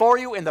prepared before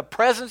you in the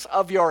presence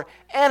of your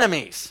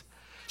enemies.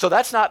 So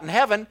that's not in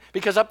heaven,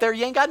 because up there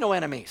you ain't got no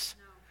enemies.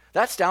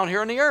 That's down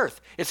here on the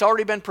earth. It's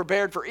already been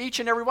prepared for each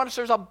and every one of us.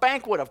 There's a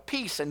banquet of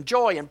peace and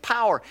joy and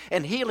power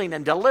and healing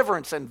and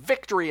deliverance and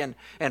victory and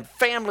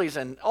families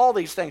and all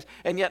these things.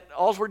 And yet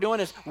all we're doing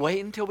is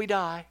wait until we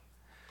die.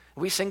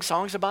 We sing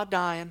songs about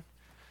dying.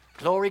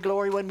 Glory,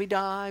 glory, when we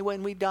die,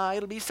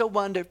 it'll be so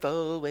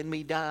wonderful when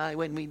we die,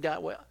 when we die.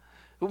 Well,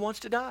 who wants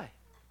to die?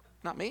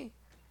 Not me.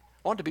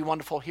 I want to be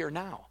wonderful here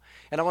now.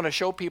 And I want to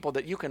show people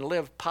that you can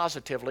live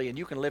positively and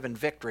you can live in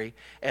victory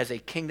as a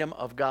kingdom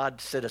of God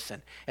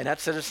citizen. And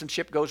that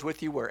citizenship goes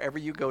with you wherever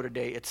you go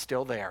today. It's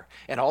still there.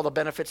 And all the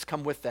benefits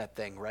come with that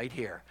thing right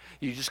here.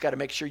 You just got to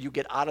make sure you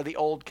get out of the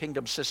old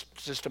kingdom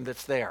system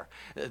that's there.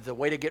 The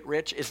way to get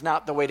rich is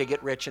not the way to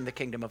get rich in the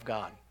kingdom of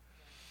God.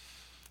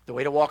 The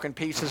way to walk in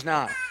peace is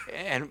not.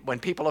 And when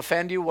people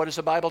offend you, what does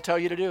the Bible tell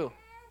you to do?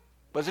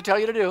 What does it tell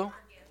you to do?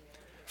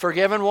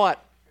 Forgive and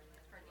what?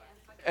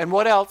 And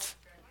what else?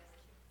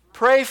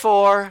 Pray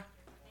for.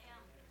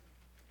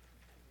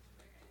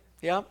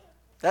 Yep.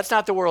 That's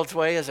not the world's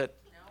way, is it?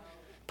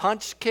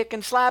 Punch, kick,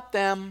 and slap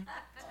them.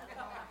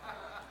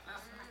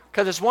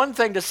 Because it's one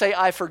thing to say,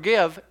 I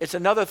forgive. It's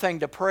another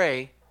thing to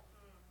pray.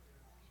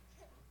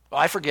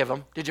 Well, I forgive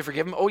them. Did you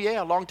forgive them? Oh,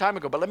 yeah, a long time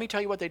ago. But let me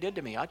tell you what they did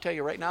to me. I'll tell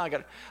you right now. I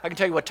can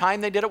tell you what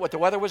time they did it, what the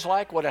weather was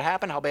like, what had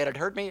happened, how bad it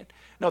hurt me.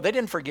 No, they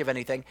didn't forgive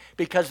anything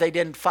because they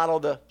didn't follow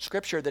the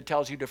scripture that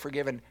tells you to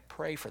forgive and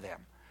pray for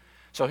them.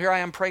 So here I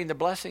am praying the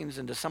blessings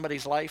into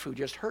somebody's life who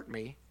just hurt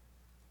me.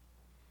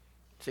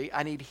 See,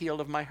 I need healed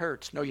of my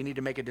hurts. No, you need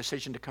to make a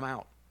decision to come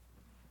out.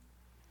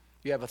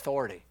 You have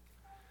authority.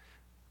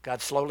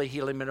 God slowly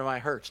healed him into my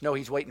hurts. No,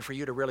 he's waiting for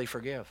you to really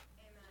forgive.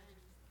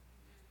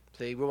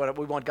 See, we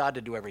want God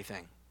to do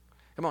everything.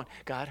 Come on,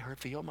 God,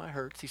 heal my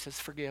hurts. He says,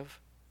 forgive.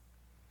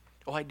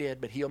 Oh, I did,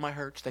 but heal my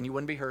hurts. Then you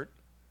wouldn't be hurt.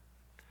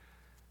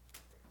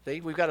 See,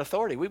 we've got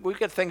authority. We've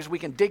got things we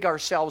can dig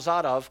ourselves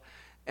out of,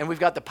 and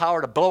we've got the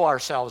power to blow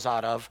ourselves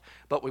out of,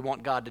 but we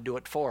want God to do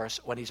it for us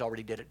when he's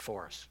already did it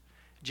for us.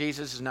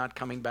 Jesus is not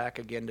coming back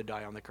again to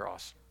die on the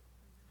cross.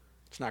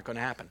 It's not going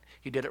to happen.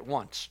 He did it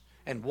once.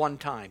 And one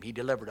time he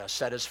delivered us,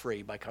 set us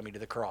free by coming to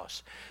the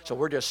cross. So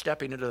we're just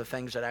stepping into the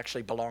things that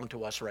actually belong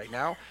to us right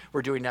now.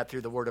 We're doing that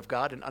through the Word of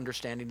God and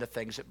understanding the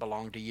things that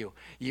belong to you.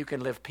 You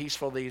can live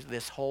peacefully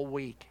this whole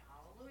week.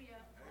 Hallelujah.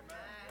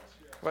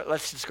 Well,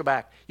 let's just go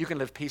back. You can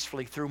live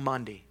peacefully through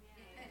Monday.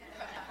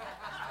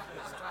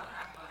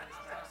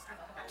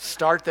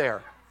 Start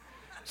there.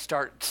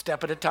 Start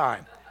step at a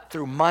time.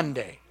 Through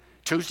Monday.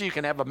 Tuesday you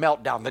can have a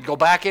meltdown. Then go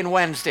back in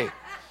Wednesday.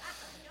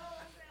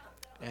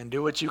 And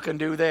do what you can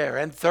do there.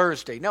 And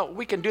Thursday. No,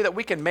 we can do that.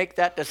 We can make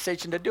that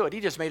decision to do it.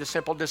 He just made a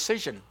simple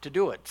decision to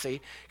do it,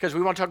 see? Because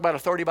we want to talk about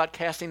authority about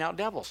casting out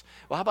devils.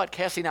 Well, how about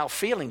casting out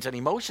feelings and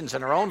emotions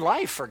in our own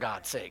life, for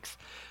God's sakes?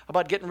 How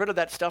about getting rid of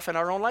that stuff in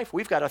our own life?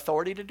 We've got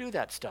authority to do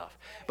that stuff.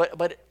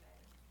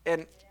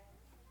 And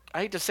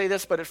I hate to say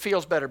this, but it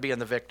feels better being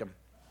the victim.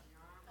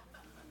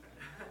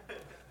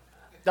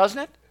 Doesn't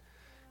it?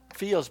 It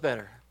feels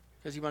better.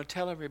 Because you want to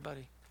tell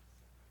everybody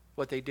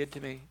what they did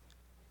to me,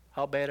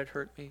 how bad it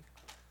hurt me,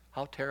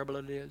 how terrible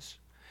it is.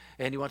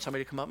 And you want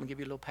somebody to come up and give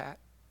you a little pat.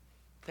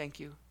 Thank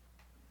you.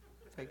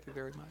 Thank you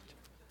very much.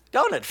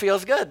 Don't it?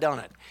 Feels good, don't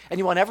it? And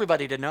you want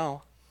everybody to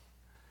know.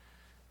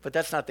 But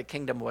that's not the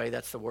kingdom way.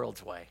 That's the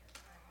world's way.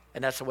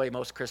 And that's the way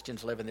most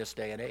Christians live in this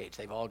day and age.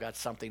 They've all got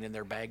something in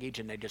their baggage,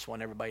 and they just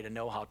want everybody to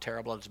know how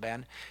terrible it's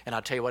been. And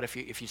I'll tell you what,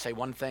 if you say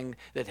one thing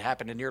that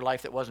happened in your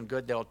life that wasn't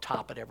good, they'll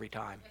top it every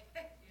time.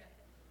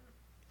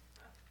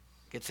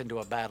 Gets into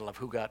a battle of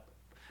who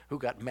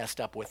got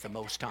messed up with the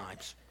most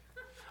times.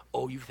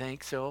 Oh, you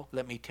think so?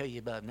 Let me tell you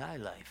about my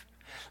life.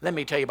 Let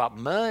me tell you about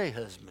my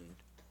husband.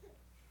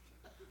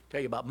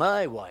 Tell you about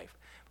my wife.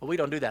 Well, we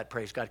don't do that,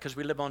 praise God, because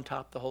we live on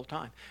top the whole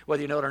time.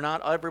 Whether you know it or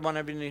not, every one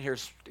of you in here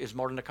is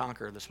more than a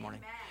conqueror this morning.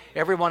 Amen.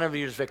 Every one of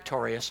you is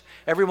victorious.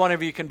 Every one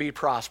of you can be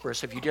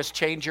prosperous. If you just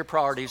change your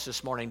priorities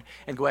this morning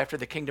and go after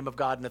the kingdom of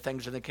God and the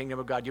things in the kingdom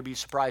of God, you'll be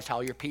surprised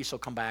how your peace will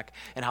come back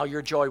and how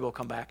your joy will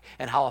come back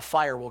and how a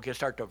fire will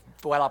start to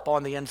well up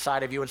on the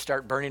inside of you and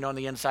start burning on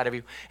the inside of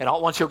you. And all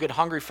at once you'll get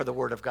hungry for the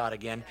word of God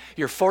again.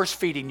 You're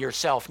force-feeding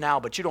yourself now,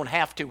 but you don't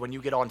have to when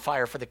you get on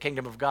fire for the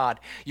kingdom of God.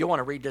 You'll want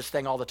to read this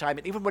thing all the time.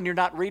 And even when you're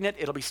not reading it,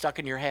 it'll be stuck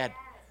in your head.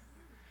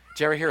 Did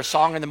you ever hear a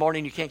song in the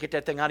morning you can't get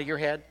that thing out of your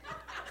head?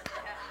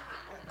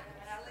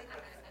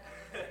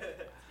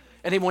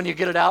 And then when you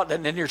get it out,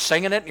 and then you're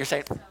singing it, and you're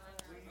saying,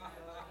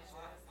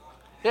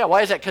 yeah,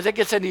 why is that? Because it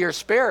gets into your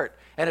spirit,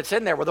 and it's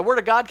in there. Well, the Word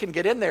of God can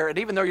get in there, and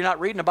even though you're not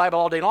reading the Bible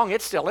all day long,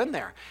 it's still in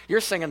there. You're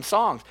singing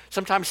songs.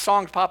 Sometimes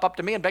songs pop up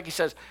to me, and Becky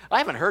says, I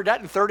haven't heard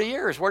that in 30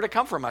 years. Where'd it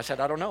come from? I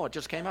said, I don't know. It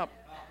just came up.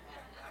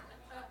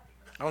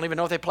 I don't even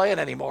know if they play it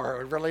anymore,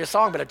 or really a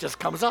song, but it just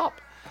comes up.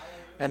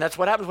 And that's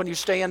what happens when you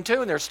stay in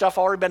tune. There's stuff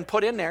already been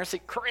put in there, see,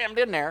 crammed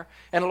in there,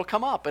 and it'll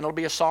come up. And it'll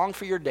be a song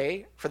for your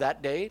day, for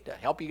that day, to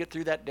help you get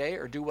through that day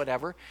or do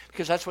whatever,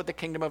 because that's what the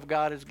kingdom of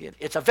God is getting.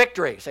 It's a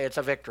victory. Say it's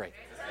a victory.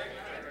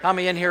 How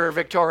many in here are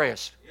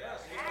victorious?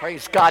 Yes.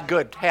 Praise God,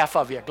 good. Half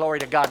of you. Glory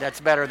to God.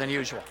 That's better than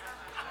usual.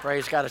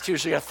 Praise God. It's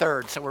usually a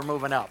third, so we're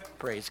moving up.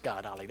 Praise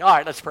God. Hallelujah. All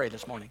right, let's pray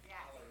this morning.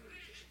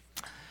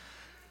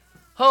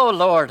 Oh,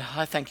 Lord,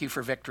 I thank you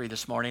for victory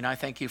this morning. I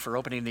thank you for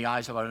opening the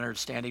eyes of our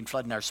understanding,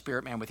 flooding our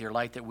spirit, man, with your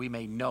light, that we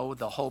may know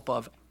the hope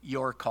of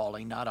your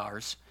calling, not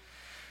ours,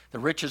 the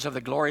riches of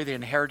the glory, the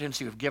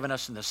inheritance you have given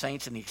us in the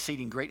saints, and the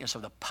exceeding greatness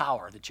of the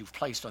power that you've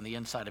placed on the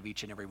inside of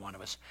each and every one of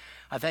us.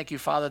 I thank you,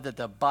 Father, that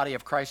the body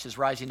of Christ is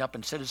rising up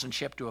in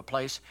citizenship to a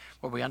place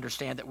where we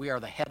understand that we are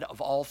the head of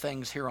all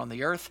things here on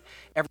the earth,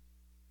 and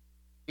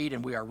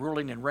we are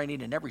ruling and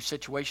reigning in every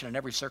situation and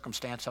every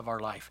circumstance of our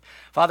life.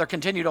 Father,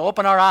 continue to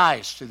open our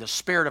eyes through the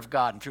Spirit of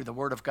God and through the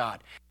Word of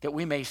God, that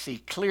we may see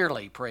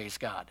clearly, praise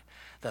God,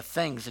 the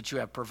things that you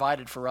have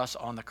provided for us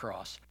on the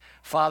cross.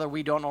 Father,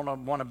 we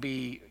don't want to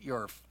be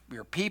your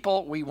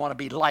people. We want to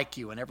be like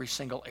you in every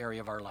single area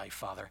of our life,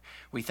 Father.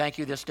 We thank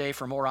you this day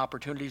for more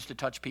opportunities to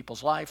touch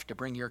people's life, to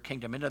bring your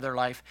kingdom into their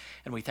life,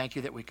 and we thank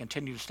you that we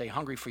continue to stay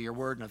hungry for your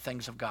word and the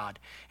things of God,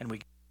 and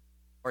we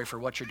glory for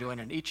what you're doing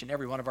in each and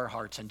every one of our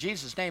hearts. In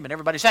Jesus' name, and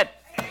everybody said,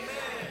 amen.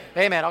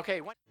 Amen.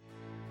 Okay.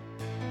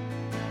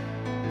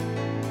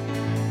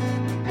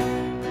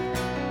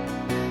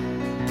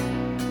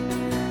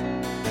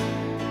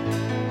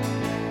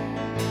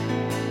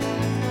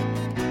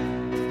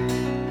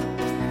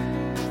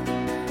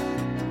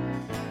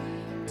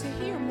 To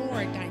hear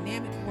more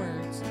dynamic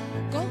words,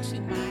 go to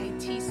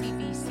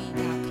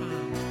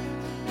mytcbc.com.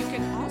 You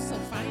can also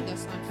find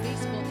us on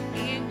Facebook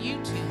and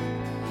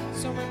YouTube.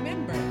 So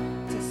remember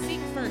to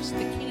seek first the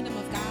kingdom